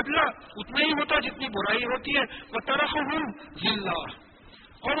ان کو بدلہ اتنا ہی ہوتا جتنی برائی ہوتی ہے، وَتَرَخُهُمْ ذِلَّةً،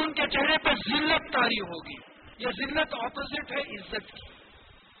 اور ان کے چہرے پر ذلت طاری ہوگی۔ یہ ذلت اپوزٹ ہے عزت کی،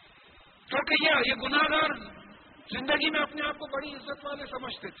 کیونکہ یہ گناہگار زندگی میں اپنے آپ کو بڑی عزت والے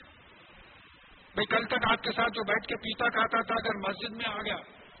سمجھتے تھے۔ بھائی کل تک آپ کے ساتھ جو بیٹھ کے پیتا کھاتا تھا، اگر مسجد میں آ گیا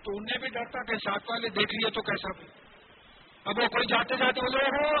تو انہیں بھی ڈرتا کہ ساتھ والے دیکھ لیے تو کیسا بھی۔ اب وہ کوئی جاتے جاتے بولے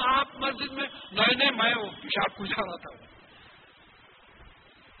ہو آپ مسجد میں، نہیں میں وہ پیشاب کو جا رہا تھا۔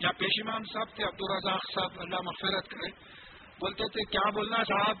 یا پیش امام صاحب تھے عبدالرزاق صاحب، اللہ مغفرت کرے، بولتے تھے کیا بولنا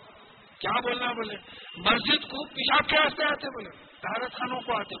صاحب، کیا بولنا؟ بولے مسجد کو پیشاب کے واسطے آتے، بولے طہارت خانوں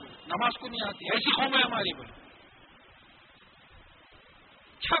کو آتے، بولے نماز کو نہیں آتی، ایسی قوم ہے ہماری۔ بولے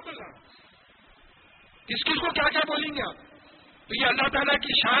کیا بولا؟ کس کس کو کیا کیا بولیں گے آپ؟ تو یہ اللہ تعالیٰ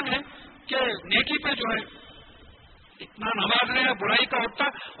کی شان ہے کہ نیکی پہ جو ہے اتنا نواز رہے ہیں، برائی کا ہوتا،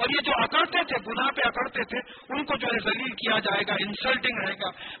 اور یہ جو اکڑتے تھے گناہ پہ اکڑتے تھے ان کو جو ہے ذلیل کیا جائے گا، انسلٹنگ رہے گا۔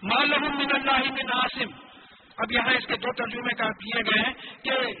 ما لہم من اللہ من عاصم، اب یہاں اس کے دو ترجمے کا دیے گئے ہیں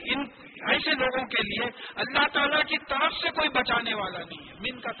کہ ان ایسے لوگوں کے لیے اللہ تعالیٰ کی طرف سے کوئی بچانے والا نہیں ہے،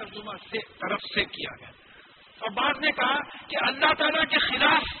 من کا ترجمہ سے طرف سے کیا گیا، اور بعض نے کہا کہ اللہ تعالیٰ کے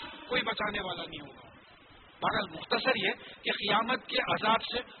خلاف کوئی بچانے والا نہیں ہوگا۔ بہرحال مختصر یہ کہ قیامت کے عذاب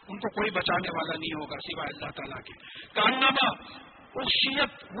سے ان کو کوئی بچانے والا نہیں ہوگا سوائے اللہ تعالیٰ کے۔ کانما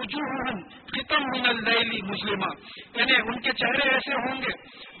اغشیت وجوہہم ختم من اللیل مظلما، یعنی ان کے چہرے ایسے ہوں گے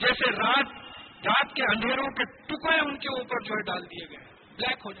جیسے رات کے اندھیروں کے ٹکڑے ان کے اوپر جو ہے ڈال دیے گئے،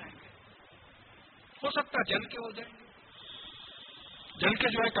 بلیک ہو جائیں گے، ہو سکتا ہے جل کے ہو جائیں گے، جل کے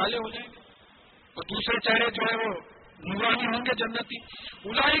جو ہے کالے ہو جائیں گے، اور دوسرے چہرے جو ہے وہ نورانی ہوں گے، جنتی۔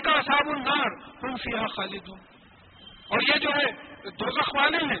 اولئک اصحاب النار ہم فیہا خالدون، اور یہ جو ہے دوزخ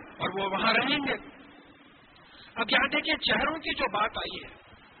والے ہیں اور وہ وہاں رہیں گے۔ اب یہاں دیکھیے چہروں کی جو بات آئی ہے،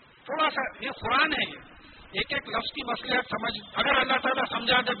 تھوڑا سا یہ قرآن ہے، یہ ایک ایک لفظ کی مصلحت سمجھ، اگر اللہ تعالیٰ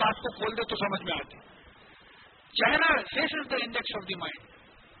سمجھا دے بات کو کھول دے تو سمجھ میں آتی۔ چہرہ face is the index of the mind,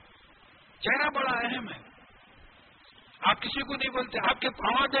 چہرہ بڑا اہم ہے۔ آپ کسی کو نہیں بولتے، آپ کے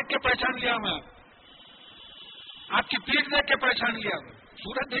پاؤں دیکھ کے پہچان لیا میں، آپ کی پیٹھ دیکھ کے پہچان لیا،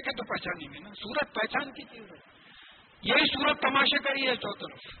 صورت دیکھ کے تو پہچانیں گے نا، صورت پہچان کی چیز ہے۔ یہی صورت تماشے کا ہی ہے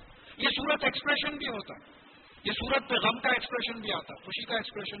چوطرف، یہ صورت ایکسپریشن بھی ہوتا، یہ صورت پہ غم کا ایکسپریشن بھی آتا، خوشی کا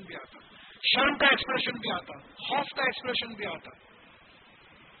ایکسپریشن بھی آتا، شرم کا ایکسپریشن بھی آتا، خوف کا ایکسپریشن بھی آتا،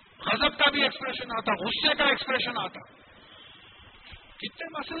 غضب کا بھی ایکسپریشن آتا، غصے کا ایکسپریشن آتا، کتنے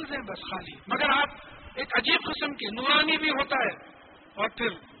مسئلے ہیں بس خالی، مگر آپ ایک عجیب قسم کی نورانی بھی ہوتا ہے، اور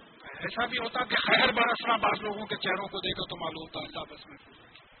پھر ایسا بھی ہوتا کہ خیر برسنا، بعض لوگوں کے چہروں کو دیکھو تو معلوم ہوتا اللہ بس میں۔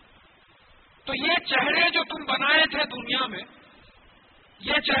 تو یہ چہرے جو تم بنائے تھے دنیا میں،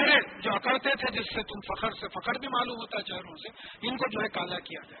 یہ چہرے جو اکڑتے تھے جس سے تم فخر بھی معلوم ہوتا ہے چہروں سے، ان کو جو ہے کالا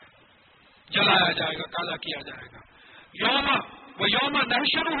کیا جائے گا، جلایا جائے گا، کالا کیا جائے گا۔ یوم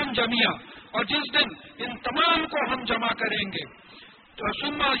نحشرہم جمیعا، اور جس دن ان تمام کو ہم جمع کریں گے، تو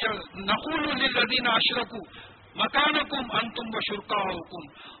ثم نقول للذین اشرکوا مکانکم انتم وشرکاؤکم،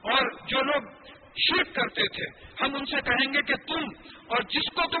 اور جو لوگ شرک کرتے تھے ہم ان سے کہیں گے کہ تم اور جس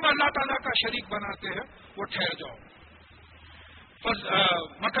کو تم اللہ تعالیٰ کا شریک بناتے ہیں وہ ٹھہر جاؤ،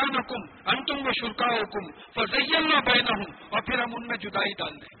 مکانکم انتم وشرکاؤکم فزینا بینہم، اور پھر ہم ان میں جدائی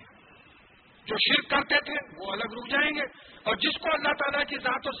ڈال دیں گے، جو شرک کرتے تھے وہ الگ رک جائیں گے، اور جس کو اللہ تعالیٰ کی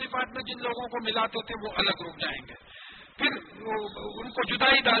ذات و صفات میں جن لوگوں کو ملاتے تھے وہ الگ رک جائیں گے، پھر ان کو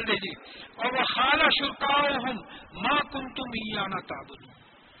جدائی ڈال دے گی۔ اور وہ خالہ شرکاؤہم ما کنتم ایانا تعبدون،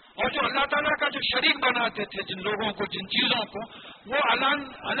 اور جو اللہ تعالیٰ کا جو شریک بناتے تھے جن لوگوں کو، جن چیزوں کو، وہ علن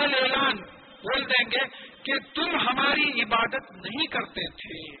اعلان بول دیں گے کہ تم ہماری عبادت نہیں کرتے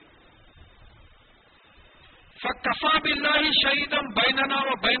تھے۔ فَكَفَىٰ بِاللَّهِ شَهِيدًا بَيْنَنَا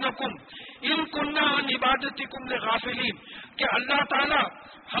وَبَيْنَكُمْ إِن كُنَّا عَنْ عِبَادَتِكُمْ لَغَافِلِينَ، کہ اللہ تعالیٰ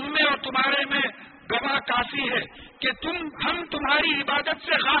ہم میں اور تمہارے میں گواہ کافی ہے کہ ہم تمہاری عبادت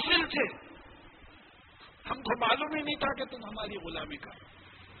سے غافل تھے، ہم کو معلوم ہی نہیں تھا کہ تم ہماری غلامی کرو۔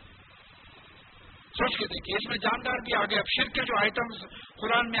 سوچ کے دیکھیے، اس میں جاندار بھی آگے، اب شرک کے جو آئٹمز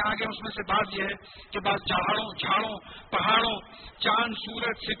قرآن میں آگے اس میں سے بعض یہ ہے کہ بعض جھاڑوں پہاڑوں، چاند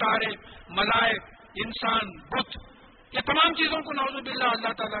سورج ستارے ملائک انسان بت، یہ تمام چیزوں کو نعوذ باللہ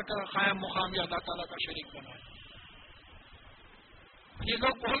اللہ تعالیٰ کا قائم مقام یا اللہ تعالیٰ کا شریک بنایا۔ یہ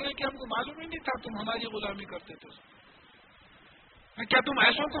لوگ بول رہے کہ ہم کو معلوم ہی نہیں تھا تم ہماری غلامی کرتے تھے۔ کیا تم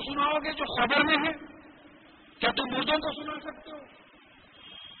ایسوں کو سناؤ گے جو خبر میں ہے؟ کیا تم مردوں کو سنا سکتے ہو؟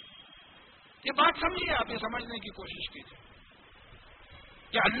 یہ بات سمجھیے، آپ یہ سمجھنے کی کوشش کیجیے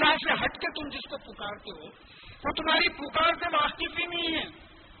کہ اللہ سے ہٹ کے تم جس کو پکارتے ہو وہ تمہاری پکار سے واقف ہی نہیں ہے،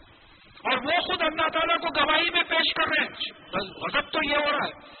 اور وہ خود اللہ تعالیٰ کو گواہی میں پیش کر رہے ہیں. غضب تو یہ ہو رہا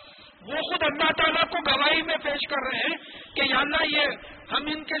ہے، وہ خود اللہ تعالیٰ کو گواہی میں پیش کر رہے ہیں کہ یا اللہ یہ ہم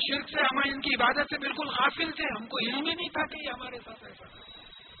ان کے شرک سے، ہم ان کی عبادت سے بالکل غافل تھے، ہم کو علم ہی نہیں تھا کہ یہ ہمارے ساتھ ایسا تھا.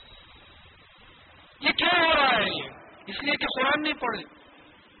 یہ کیوں ہو رہا ہے؟ یہ اس لیے کہ قرآن نہیں پڑھے،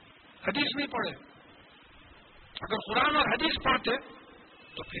 حدیث نہیں پڑھے. اگر قرآن اور حدیث پڑھتے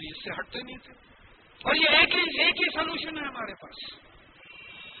تو پھر اس سے ہٹتے نہیں تھے. اور یہ ایک ہی سولوشن ہے ہمارے پاس،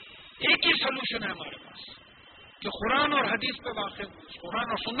 ایک ہی سولوشن ہے ہمارے پاس کہ قرآن اور حدیث پہ واقف، قرآن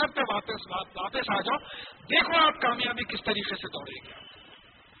اور سنت پہ واپس آ جاؤ. دیکھو آپ کامیابی کس طریقے سے دوڑے گی.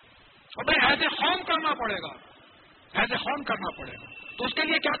 اور بھائی ایز اے قوم کرنا پڑے گا، ایز اے قوم کرنا پڑے گا. تو اس کے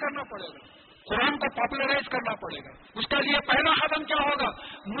لیے کیا کرنا پڑے گا؟ قرآن کو پاپولرائز کرنا پڑے گا. اس کے لیے پہلا قدم کیا ہوگا؟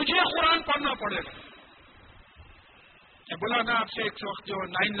 مجھے قرآن پڑھنا پڑے گا. بولا نا آپ سے ایک وقت جو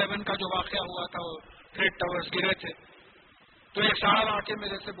 9/11 کا جو واقعہ ہوا تھا، وہ ٹریڈ ٹاورز گرے تھے، تو ایک صاحب آ کے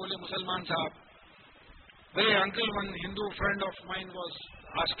میرے سے بولے، مسلمان صاحب، بھائی uncle one Hindu friend of mine was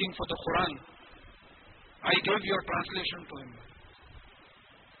asking for the Quran, I give your translation to ہم.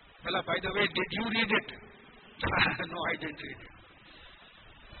 بولا by the way did you read it? Know I didn't read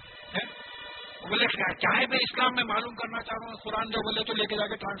it. بولے چاہے میں اسلام میں معلوم کرنا چاہ رہا ہوں، قرآن جو بولے تو لے کے جا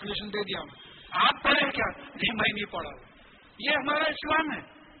کے ٹرانسلیشن دے دیا. آپ پڑھے کیا؟ نہیں میں نہیں پڑھا. یہ ہمارا اسلام ہے.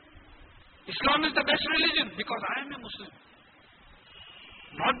 اسلام از the best religion because I am a Muslim,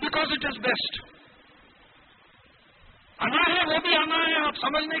 not because it is best. انا ہے وہ بھی انا ہے، آپ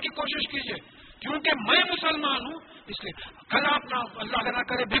سمجھنے کی کوشش کیجیے. کیونکہ میں مسلمان ہوں اس لیے کل آپ نہ اللہ نہ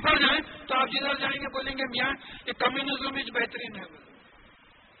کرے بگڑ جائیں تو آپ جدھر جائیں گے بولیں گے میاں یہ کمیونزم ہی بہترین ہے،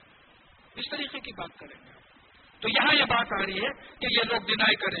 اس طریقے کی بات کریں گے. تو یہاں یہ بات آ رہی ہے کہ یہ لوگ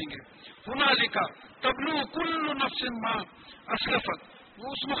ڈینائی کریں گے. ہنالکا تبلو کل نفس ما اسلفت،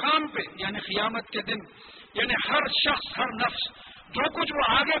 وہ اس مقام پہ یعنی قیامت کے دن، یعنی ہر شخص، ہر نفس جو کچھ وہ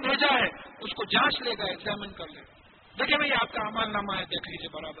آگے بھیجا ہے اس کو جانچ لے گا، ایگزامن کر لے گا. دیکھیں بھائی آپ کا عمل نامہ ہے، دیکھ لیجیے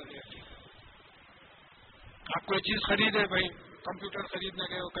برابر ہے. آپ کوئی چیز خریدے، بھائی کمپیوٹر خریدنے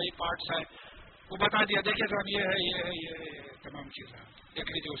گئے ہو، کئی پارٹس آئے، وہ بتا دیا دیکھیے صاحب یہ ہے یہ ہے یہ ہے، تمام چیزیں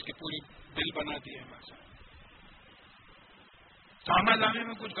دیکھ لیجیے، اس کی پوری بل بنا دی ہے ہمارے ساتھ. تو عمل نامے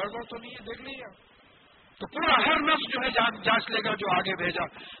میں کچھ گڑبڑ تو نہیں ہے، دیکھ لیجیے. تو پورا ہر نفس جو ہے جانچ لے گا جو آگے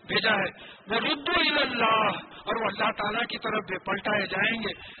بھیجا ہے. وہ ردو الی اللہ، اور وہ اللہ تعالیٰ کی طرف بھی پلٹائے جائیں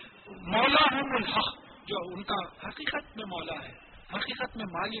گے. مولا ہم الحق، جو ان کا حقیقت میں مولا ہے، حقیقت میں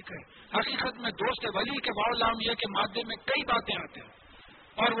مالک ہے، حقیقت میں دوست ہے. ولی کے باولام یہ کہ مادے میں کئی باتیں آتے ہیں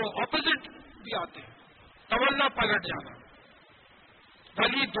اور وہ اپوزٹ بھی آتے ہیں. تولا پلٹ جانا،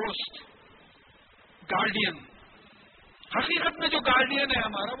 ولی دوست، گارڈین. حقیقت میں جو گارڈین ہے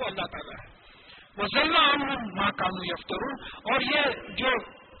ہمارا وہ اللہ تعالیٰ ہے. وہ ذلہ ماں کانو یفترون، اور یہ جو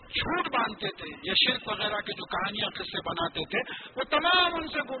جھوٹ باندھتے تھے، یہ شرک وغیرہ کے جو کہانیاں قصے بناتے تھے، وہ تمام ان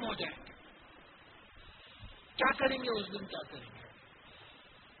سے گم ہو جائیں گے. کیا کریں گے اس دن، کیا کریں گے؟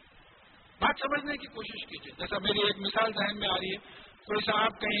 بات سمجھنے کی کوشش کیجیے. جیسا میری ایک مثال ذہن میں آ رہی ہے، کوئی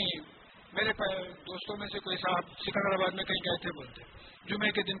صاحب کہیں، میرے دوستوں میں سے کوئی صاحب سکندرآباد میں کہیں گئے تھے، بولتے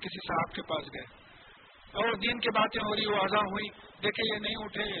جمعے کے دن کسی صاحب کے پاس گئے اور دین کی باتیں ہو رہی، وہ اذان ہوئی، دیکھے یہ نہیں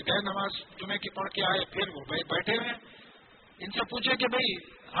اٹھے، گئے نماز جمعے کی پڑھ کے آئے، پھر وہ بیٹھے ہوئے. ان سے پوچھے کہ بھائی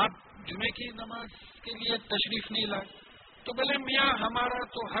آپ جمعے کی نماز کے لیے تشریف نہیں لائے؟ تو بولے میاں ہمارا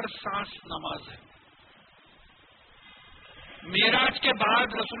تو ہر سانس نماز ہے. معراج کے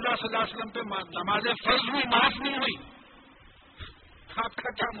بعد رسول اللہ صلی اللہ علیہ وسلم پہ نمازیں فرض ہوئی، معاف نہیں ہوئی. آپ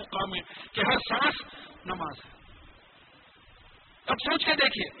کا کیا مقام ہے کہ ہر سانس نماز ہے؟ اب سوچ کے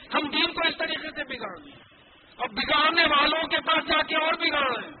دیکھیے، ہم دین کو اس طریقے سے بگاڑ رہے ہیں اور بگاڑنے والوں کے پاس جا کے اور بگاڑ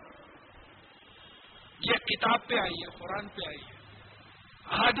رہے ہیں. یہ کتاب پہ آئی ہے، قرآن پہ آئی ہے،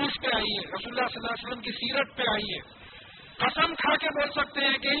 احادیث پہ آئی ہے، رسول اللہ صلی اللہ علیہ وسلم کی سیرت پہ آئی ہے. قسم کھا کے بول سکتے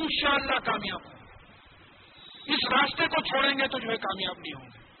ہیں کہ انشاءاللہ کامیاب ہوں گے. اس راستے کو چھوڑیں گے تو جو ہے کامیاب نہیں ہوں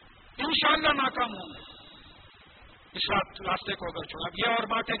گے، انشاءاللہ ناکام ہوں گے اس راستے کو اگر چھوڑا. یہ اور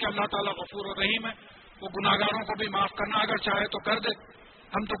بات ہے کہ اللہ تعالیٰ غفور و رحیم ہے، وہ گناہگاروں کو بھی معاف کرنا اگر چاہے تو کر دے.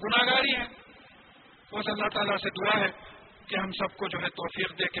 ہم تو گناہگار ہی ہیں. بس اللہ تعالیٰ سے دعا ہے کہ ہم سب کو جو ہے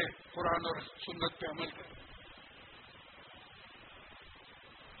توفیق دے کے قرآن اور سنت پہ عمل کریں.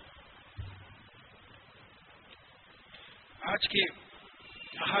 آج کی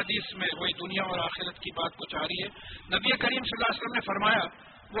احادیث میں وہی دنیا اور آخرت کی بات کچھ آ رہی ہے. نبی کریم صلی اللہ علیہ وسلم نے فرمایا،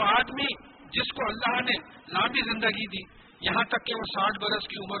 وہ آدمی جس کو اللہ نے لمبی زندگی دی، یہاں تک کہ وہ 60 برس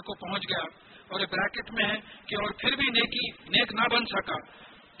کی عمر کو پہنچ گیا، اور بریکٹ میں ہے کہ اور پھر بھی نیک نہ بن سکا،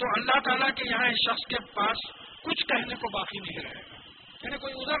 تو اللہ تعالیٰ کے یہاں اس شخص کے پاس کچھ کہنے کو باقی نہیں رہے گا، یعنی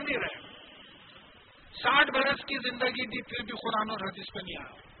کوئی عذر نہیں رہے گا. 60 برس کی زندگی دی پھر بھی قرآن اور حدیث پہ نہیں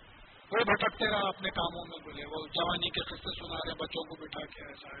آیا. وہ بھٹکتے رہا اپنے کاموں میں. بولے وہ جوانی کے قصے سنا رہے بچوں کو بٹھا کے,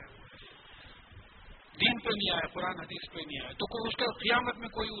 ایسا ہے. دین پہ نہیں آیا, قرآن حدیث پہ نہیں آیا, تو اس کا قیامت میں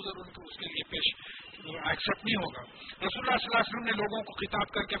کوئی عذر ان کو اس کے لیے پیش ایکسپٹ نہیں ہوگا. رسول اللہ صلی اللہ علیہ وسلم نے لوگوں کو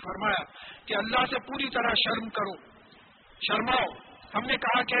خطاب کر کے فرمایا کہ اللہ سے پوری طرح شرم کرو, شرماؤ. ہم نے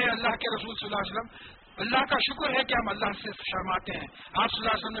کہا کہ اللہ کے رسول صلی اللہ علیہ وسلم, اللہ کا شکر ہے کہ ہم اللہ سے شرماتے ہیں. آپ صلی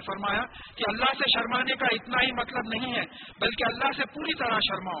اللہ علیہ وسلم نے فرمایا کہ اللہ سے شرمانے کا اتنا ہی مطلب نہیں ہے, بلکہ اللہ سے پوری طرح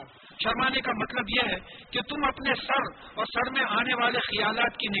شرماؤ. شرمانے کا مطلب یہ ہے کہ تم اپنے سر اور سر میں آنے والے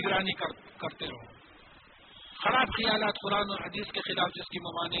خیالات کی نگرانی کرتے رہو. خراب خیالات, قرآن اور حدیث کے خلاف جس کی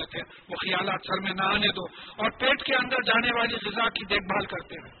ممانعت ہے, وہ خیالات سر میں نہ آنے دو, اور پیٹ کے اندر جانے والی غذا کی دیکھ بھال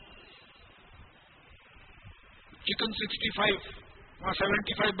کرتے رہو. چکن 65 وہاں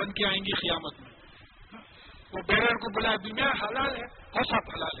 75 بن کے آئیں گی قیامت میں. وہ بیرر کو بلایا بھی میں حلال ہے, کون سا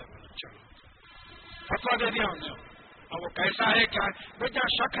حلال ہے, چلو فتوا دے دیا ہم نے. اور وہ کیسا ہے کیا ہے, بھائی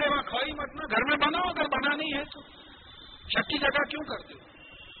جہاں شک ہے وہاں کھائی مت نا, گھر میں بناؤ, اگر بنا نہیں ہے تو شک کی جگہ کیوں کرتے ہو.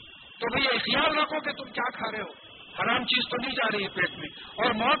 تو بھئی یہ خیال رکھو کہ تم کیا کھا رہے ہو, حرام چیز تو نہیں جا رہی ہے پیٹ میں.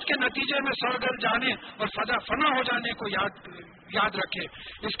 اور موت کے نتیجے میں سر گل جانے اور فنا ہو جانے کو یاد رکھے.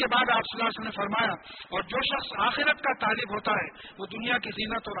 اس کے بعد آپ صلی اللہ علیہ وسلم نے فرمایا, اور جو شخص آخرت کا طالب ہوتا ہے وہ دنیا کی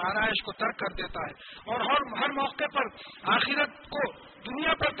زینت اور آرائش کو ترک کر دیتا ہے, اور ہر موقع پر آخرت کو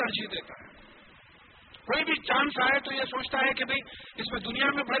دنیا پر ترجیح دیتا ہے. کوئی بھی چانس آئے تو یہ سوچتا ہے کہ بھئی اس میں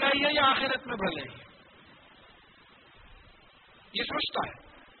دنیا میں بھلائی ہے یا آخرت میں بھلائی ہے, یہ سوچتا ہے.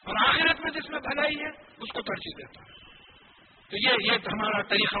 اور آخرت میں جس میں بھلائی ہے اس کو ترجیح دیتا ہے. تو یہ ہمارا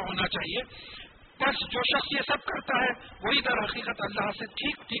طریقہ ہونا چاہیے. بس جو شخص یہ سب کرتا ہے وہی در حقیقت اللہ سے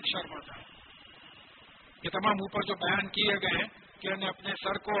ٹھیک ٹھیک شرماتا ہے. یہ تمام اوپر جو بیان کیے گئے ہیں کہ انہیں اپنے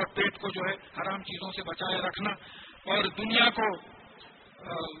سر کو اور پیٹ کو جو ہے حرام چیزوں سے بچائے رکھنا, اور دنیا کو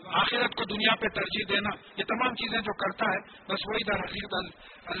آخرت کو دنیا پہ ترجیح دینا, یہ تمام چیزیں جو کرتا ہے بس وہی در حقیقت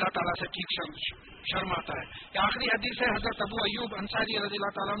اللہ تعالیٰ سے ٹھیک شرماتا ہے. یہ آخری حدیث ہے. حضرت ابو ایوب انصاری رضی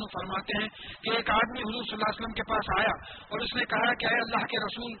اللہ تعالیٰ عنہ فرماتے ہیں کہ ایک آدمی حضور صلی اللہ علیہ وسلم کے پاس آیا اور اس نے کہا کہ اے اللہ کے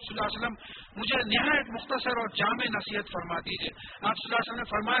رسول صلی اللہ علیہ وسلم, مجھے نہایت مختصر اور جامع نصیحت فرما دیجیے. آپ صلی اللہ علیہ وسلم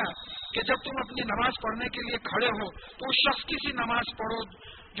نے فرمایا کہ جب تم اپنی نماز پڑھنے کے لیے کھڑے ہو تو اس شخص کی سی نماز پڑھو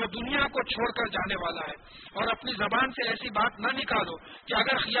جو دنیا کو چھوڑ کر جانے والا ہے, اور اپنی زبان سے ایسی بات نہ نکالو کہ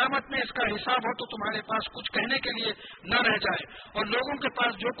اگر قیامت میں اس کا حساب ہو تو تمہارے پاس کچھ کہنے کے لیے نہ رہ جائے, اور لوگوں کے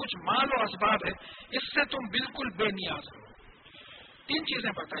پاس جو کچھ مال و اسباب ہے اس سے تم بالکل بے نیاز ہو. 3 چیزیں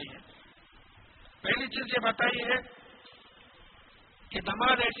بتائی ہیں. پہلی چیز یہ بتائی ہے کہ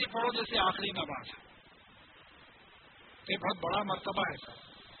نماز ایسی پڑھو جیسے آخری نماز ہے. یہ بہت بڑا مرتبہ ہے سر,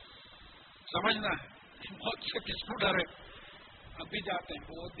 سمجھنا ہے. بہت سے کس کو ڈر ہے, اب بھی جاتے ہیں,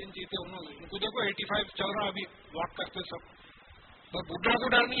 بہت دن جیتے انہوں نے, ان کو دیکھو 85 چل رہا, ابھی واک کرتے سب. بس بڈھوں کو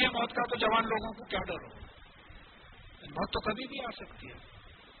ڈر نہیں ہے موت کا, تو جوان لوگوں کو کیا ڈر ہو. موت تو کبھی بھی آ سکتی ہے.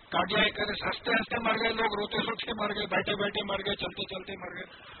 کارڈیاک ارسٹ, ہنستے ہنستے مر گئے لوگ, روتے روتے مر گئے, بیٹھے بیٹھے مر گئے, چلتے چلتے مر گئے.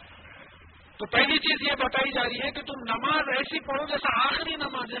 تو پہلی چیز یہ بتائی جا رہی ہے کہ تم نماز ایسی پڑھو جیسا آخری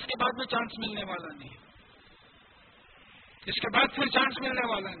نماز ہے, اس کے بعد میں چانس ملنے والا نہیں ہے, اس کے بعد پھر چانس ملنے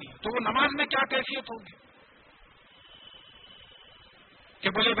والا نہیں ہے. تو وہ نماز میں کیا کیفیت ہوگی کہ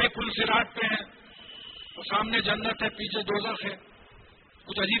بولے بھائی پل صراط پہ ہیں تو سامنے جنت ہے, پیچھے دوزخ ہے,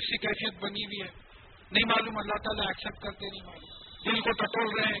 کچھ عجیب سی کیفیت بنی ہوئی ہے, نہیں معلوم اللہ تعالیٰ ایکسپٹ کرتے نہیں معلوم, دل کو ٹٹول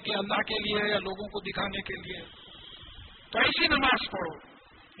رہے ہیں کہ اللہ کے لیے یا لوگوں کو دکھانے کے لیے. تو ایسی نماز پڑھو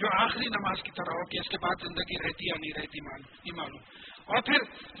جو آخری نماز کی طرح ہو کہ اس کے بعد زندگی رہتی یا نہیں رہتی نہیں معلوم. اور پھر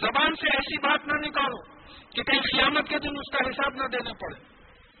زبان سے ایسی بات نہ نکالو کہ کہیں قیامت کے دن اس کا حساب نہ دینا پڑے.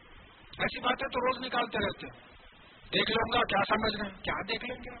 ایسی باتیں تو روز نکالتے رہتے ہیں, دیکھ لوں گا, کیا سمجھ رہے ہیں, کیا دیکھ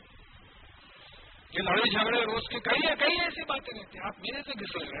لیں گے آپ. یہ لڑائی جھگڑے روز کے کئی ایسی باتیں رہتی ہیں. آپ میرے سے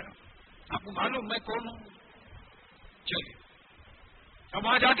گھسل رہے ہیں, آپ کو معلوم میں کون ہوں. چلیے اب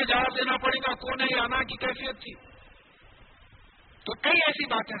وہاں جا کے جواب دینا پڑے گا کون ہے, یہ آنا کی کیفیت تھی. تو کئی ایسی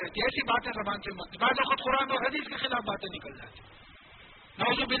باتیں رہتی ہیں, ایسی باتیں زبان سے مت. بعض وقت قرآن اور حدیث کے خلاف باتیں نکل جاتی.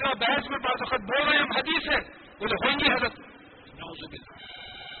 نعوذ باللہ بحث میں بعض وقت بول رہے ہیں ہم حدیث ہے, بولے ہوئیں گی حضرت, نعوذ باللہ.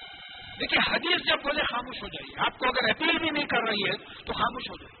 دیکھیے حدیث جب بولے خاموش ہو جائیے, آپ کو اگر اپیل بھی نہیں کر رہی ہے تو خاموش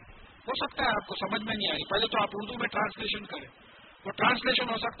ہو جائیے. ہو سکتا ہے آپ کو سمجھ میں نہیں آئی, پہلے تو آپ اردو میں ٹرانسلیشن کریں, وہ ٹرانسلیشن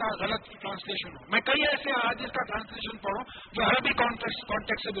ہو سکتا ہے غلط ٹرانسلیشن ہو. میں کئی ایسے حدیث کا ٹرانسلیشن پڑھوں جو عربی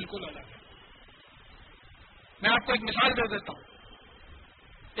کانٹیکسٹ سے بالکل الگ ہے. میں آپ کو ایک مثال دے دیتا ہوں.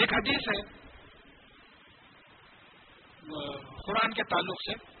 ایک حدیث ہے قرآن کے تعلق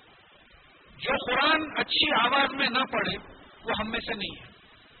سے, جو قرآن اچھی آواز میں نہ پڑھے وہ ہم میں سے نہیں ہے.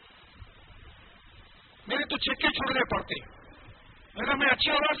 میرے تو چھکے چھڑنے پڑتے, میں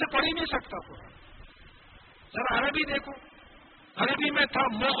اچھی آواز سے پڑھ ہی نہیں سکتا قرآن. ذرا عربی دیکھو, عربی میں تھا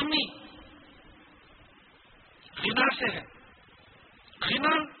مغنی, غنا سے ہے.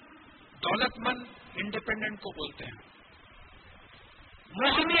 غنا دولت مند انڈیپینڈنٹ کو بولتے ہیں.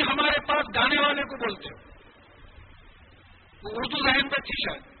 موہنی ہمارے پاس گانے والے کو بولتے ہیں. وہ اردو ذہن پہ تھی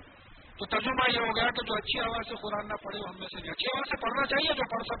شاید. تو ترجمہ یہ ہو گیا کہ جو اچھی آواز سے قرآن نہ پڑھے وہ ہم میں سے نہیں. اچھی آواز سے پڑھنا چاہیے جو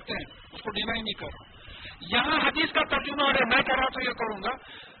پڑھ سکتے ہیں, اس کو ڈینائی نہیں کر رہا. یہاں حدیث کا ترجمہ اگر میں کر رہا تو یہ کروں گا,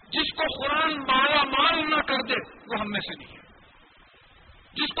 جس کو قرآن مالا مال نہ کر دے وہ ہم میں سے نہیں ہے.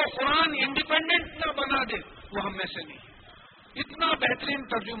 جس کو قرآن انڈیپینڈنٹ نہ بنا دے وہ ہم میں سے نہیں ہے. اتنا بہترین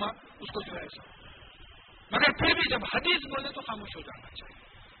ترجمہ اس کو جو ہے ایسا. مگر پھر بھی جب حدیث بولے تو خاموش ہو جانا چاہیے.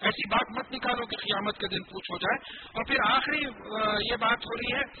 ایسی بات مت نکالو کہ قیامت کے دن پوچھ ہو جائے. اور پھر آخری یہ بات ہو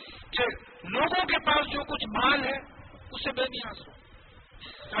رہی ہے کہ لوگوں کے پاس جو کچھ مال ہے اس سے بے نیاز ہو.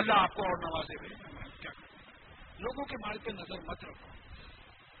 اللہ آپ کو اور نوازے ہوئے. کیا لوگوں کے مال پہ نظر مت رکھو.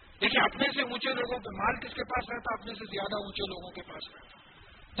 دیکھیے اپنے سے اونچے لوگوں پہ مال کس کے پاس رہتا, اپنے سے زیادہ اونچے لوگوں کے پاس رہتا.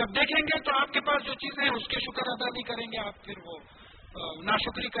 جب دیکھیں گے تو آپ کے پاس جو چیزیں ہیں اس کے شکر ادا نہیں کریں گے آپ, پھر وہ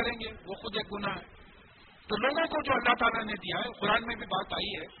ناشکری کریں گے, وہ خود ایک گناہ ہے. تو لوگوں کو جو اللہ تعالیٰ نے دیا ہے, قرآن میں بھی بات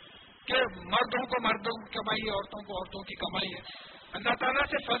آئی ہے کہ مردوں کو مردوں کی کمائی ہے, عورتوں کو عورتوں کی کمائی ہے. اللہ تعالیٰ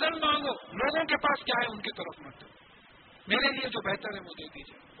سے فضل مانگو. لوگوں کے پاس کیا ہے ان کی طرف مت دو. میرے لیے جو بہتر ہے وہ دے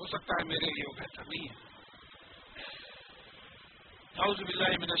دیجیے. ہو سکتا ہے میرے لیے وہ بہتر نہیں ہے. اعوذ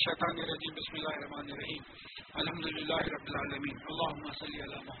باللہ من الشیطان الرجیم. بسم اللہ الرحمن الرحیم. الحمد للہ رب العالمین. اللہم صلی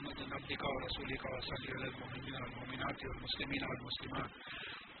علی محمد عبدک و رسولک و صلی علی المؤمنین والمؤمنات والمسلمین والمسلمات.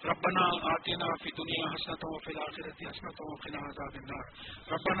 ربنا آتنا فی الدنیا حسنۃ وفی الآخرۃ حسنۃ وقنا عذاب النار.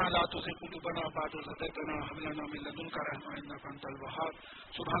 ربنا لا تزغ قلوبنا بعد إذ هديتنا وهب لنا من لدنك رحمة إنك أنت الوهاب.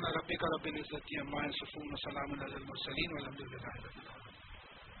 سبحان ربك رب العزة عما يصفون وسلام على المرسلين والحمد لله رب العالمين.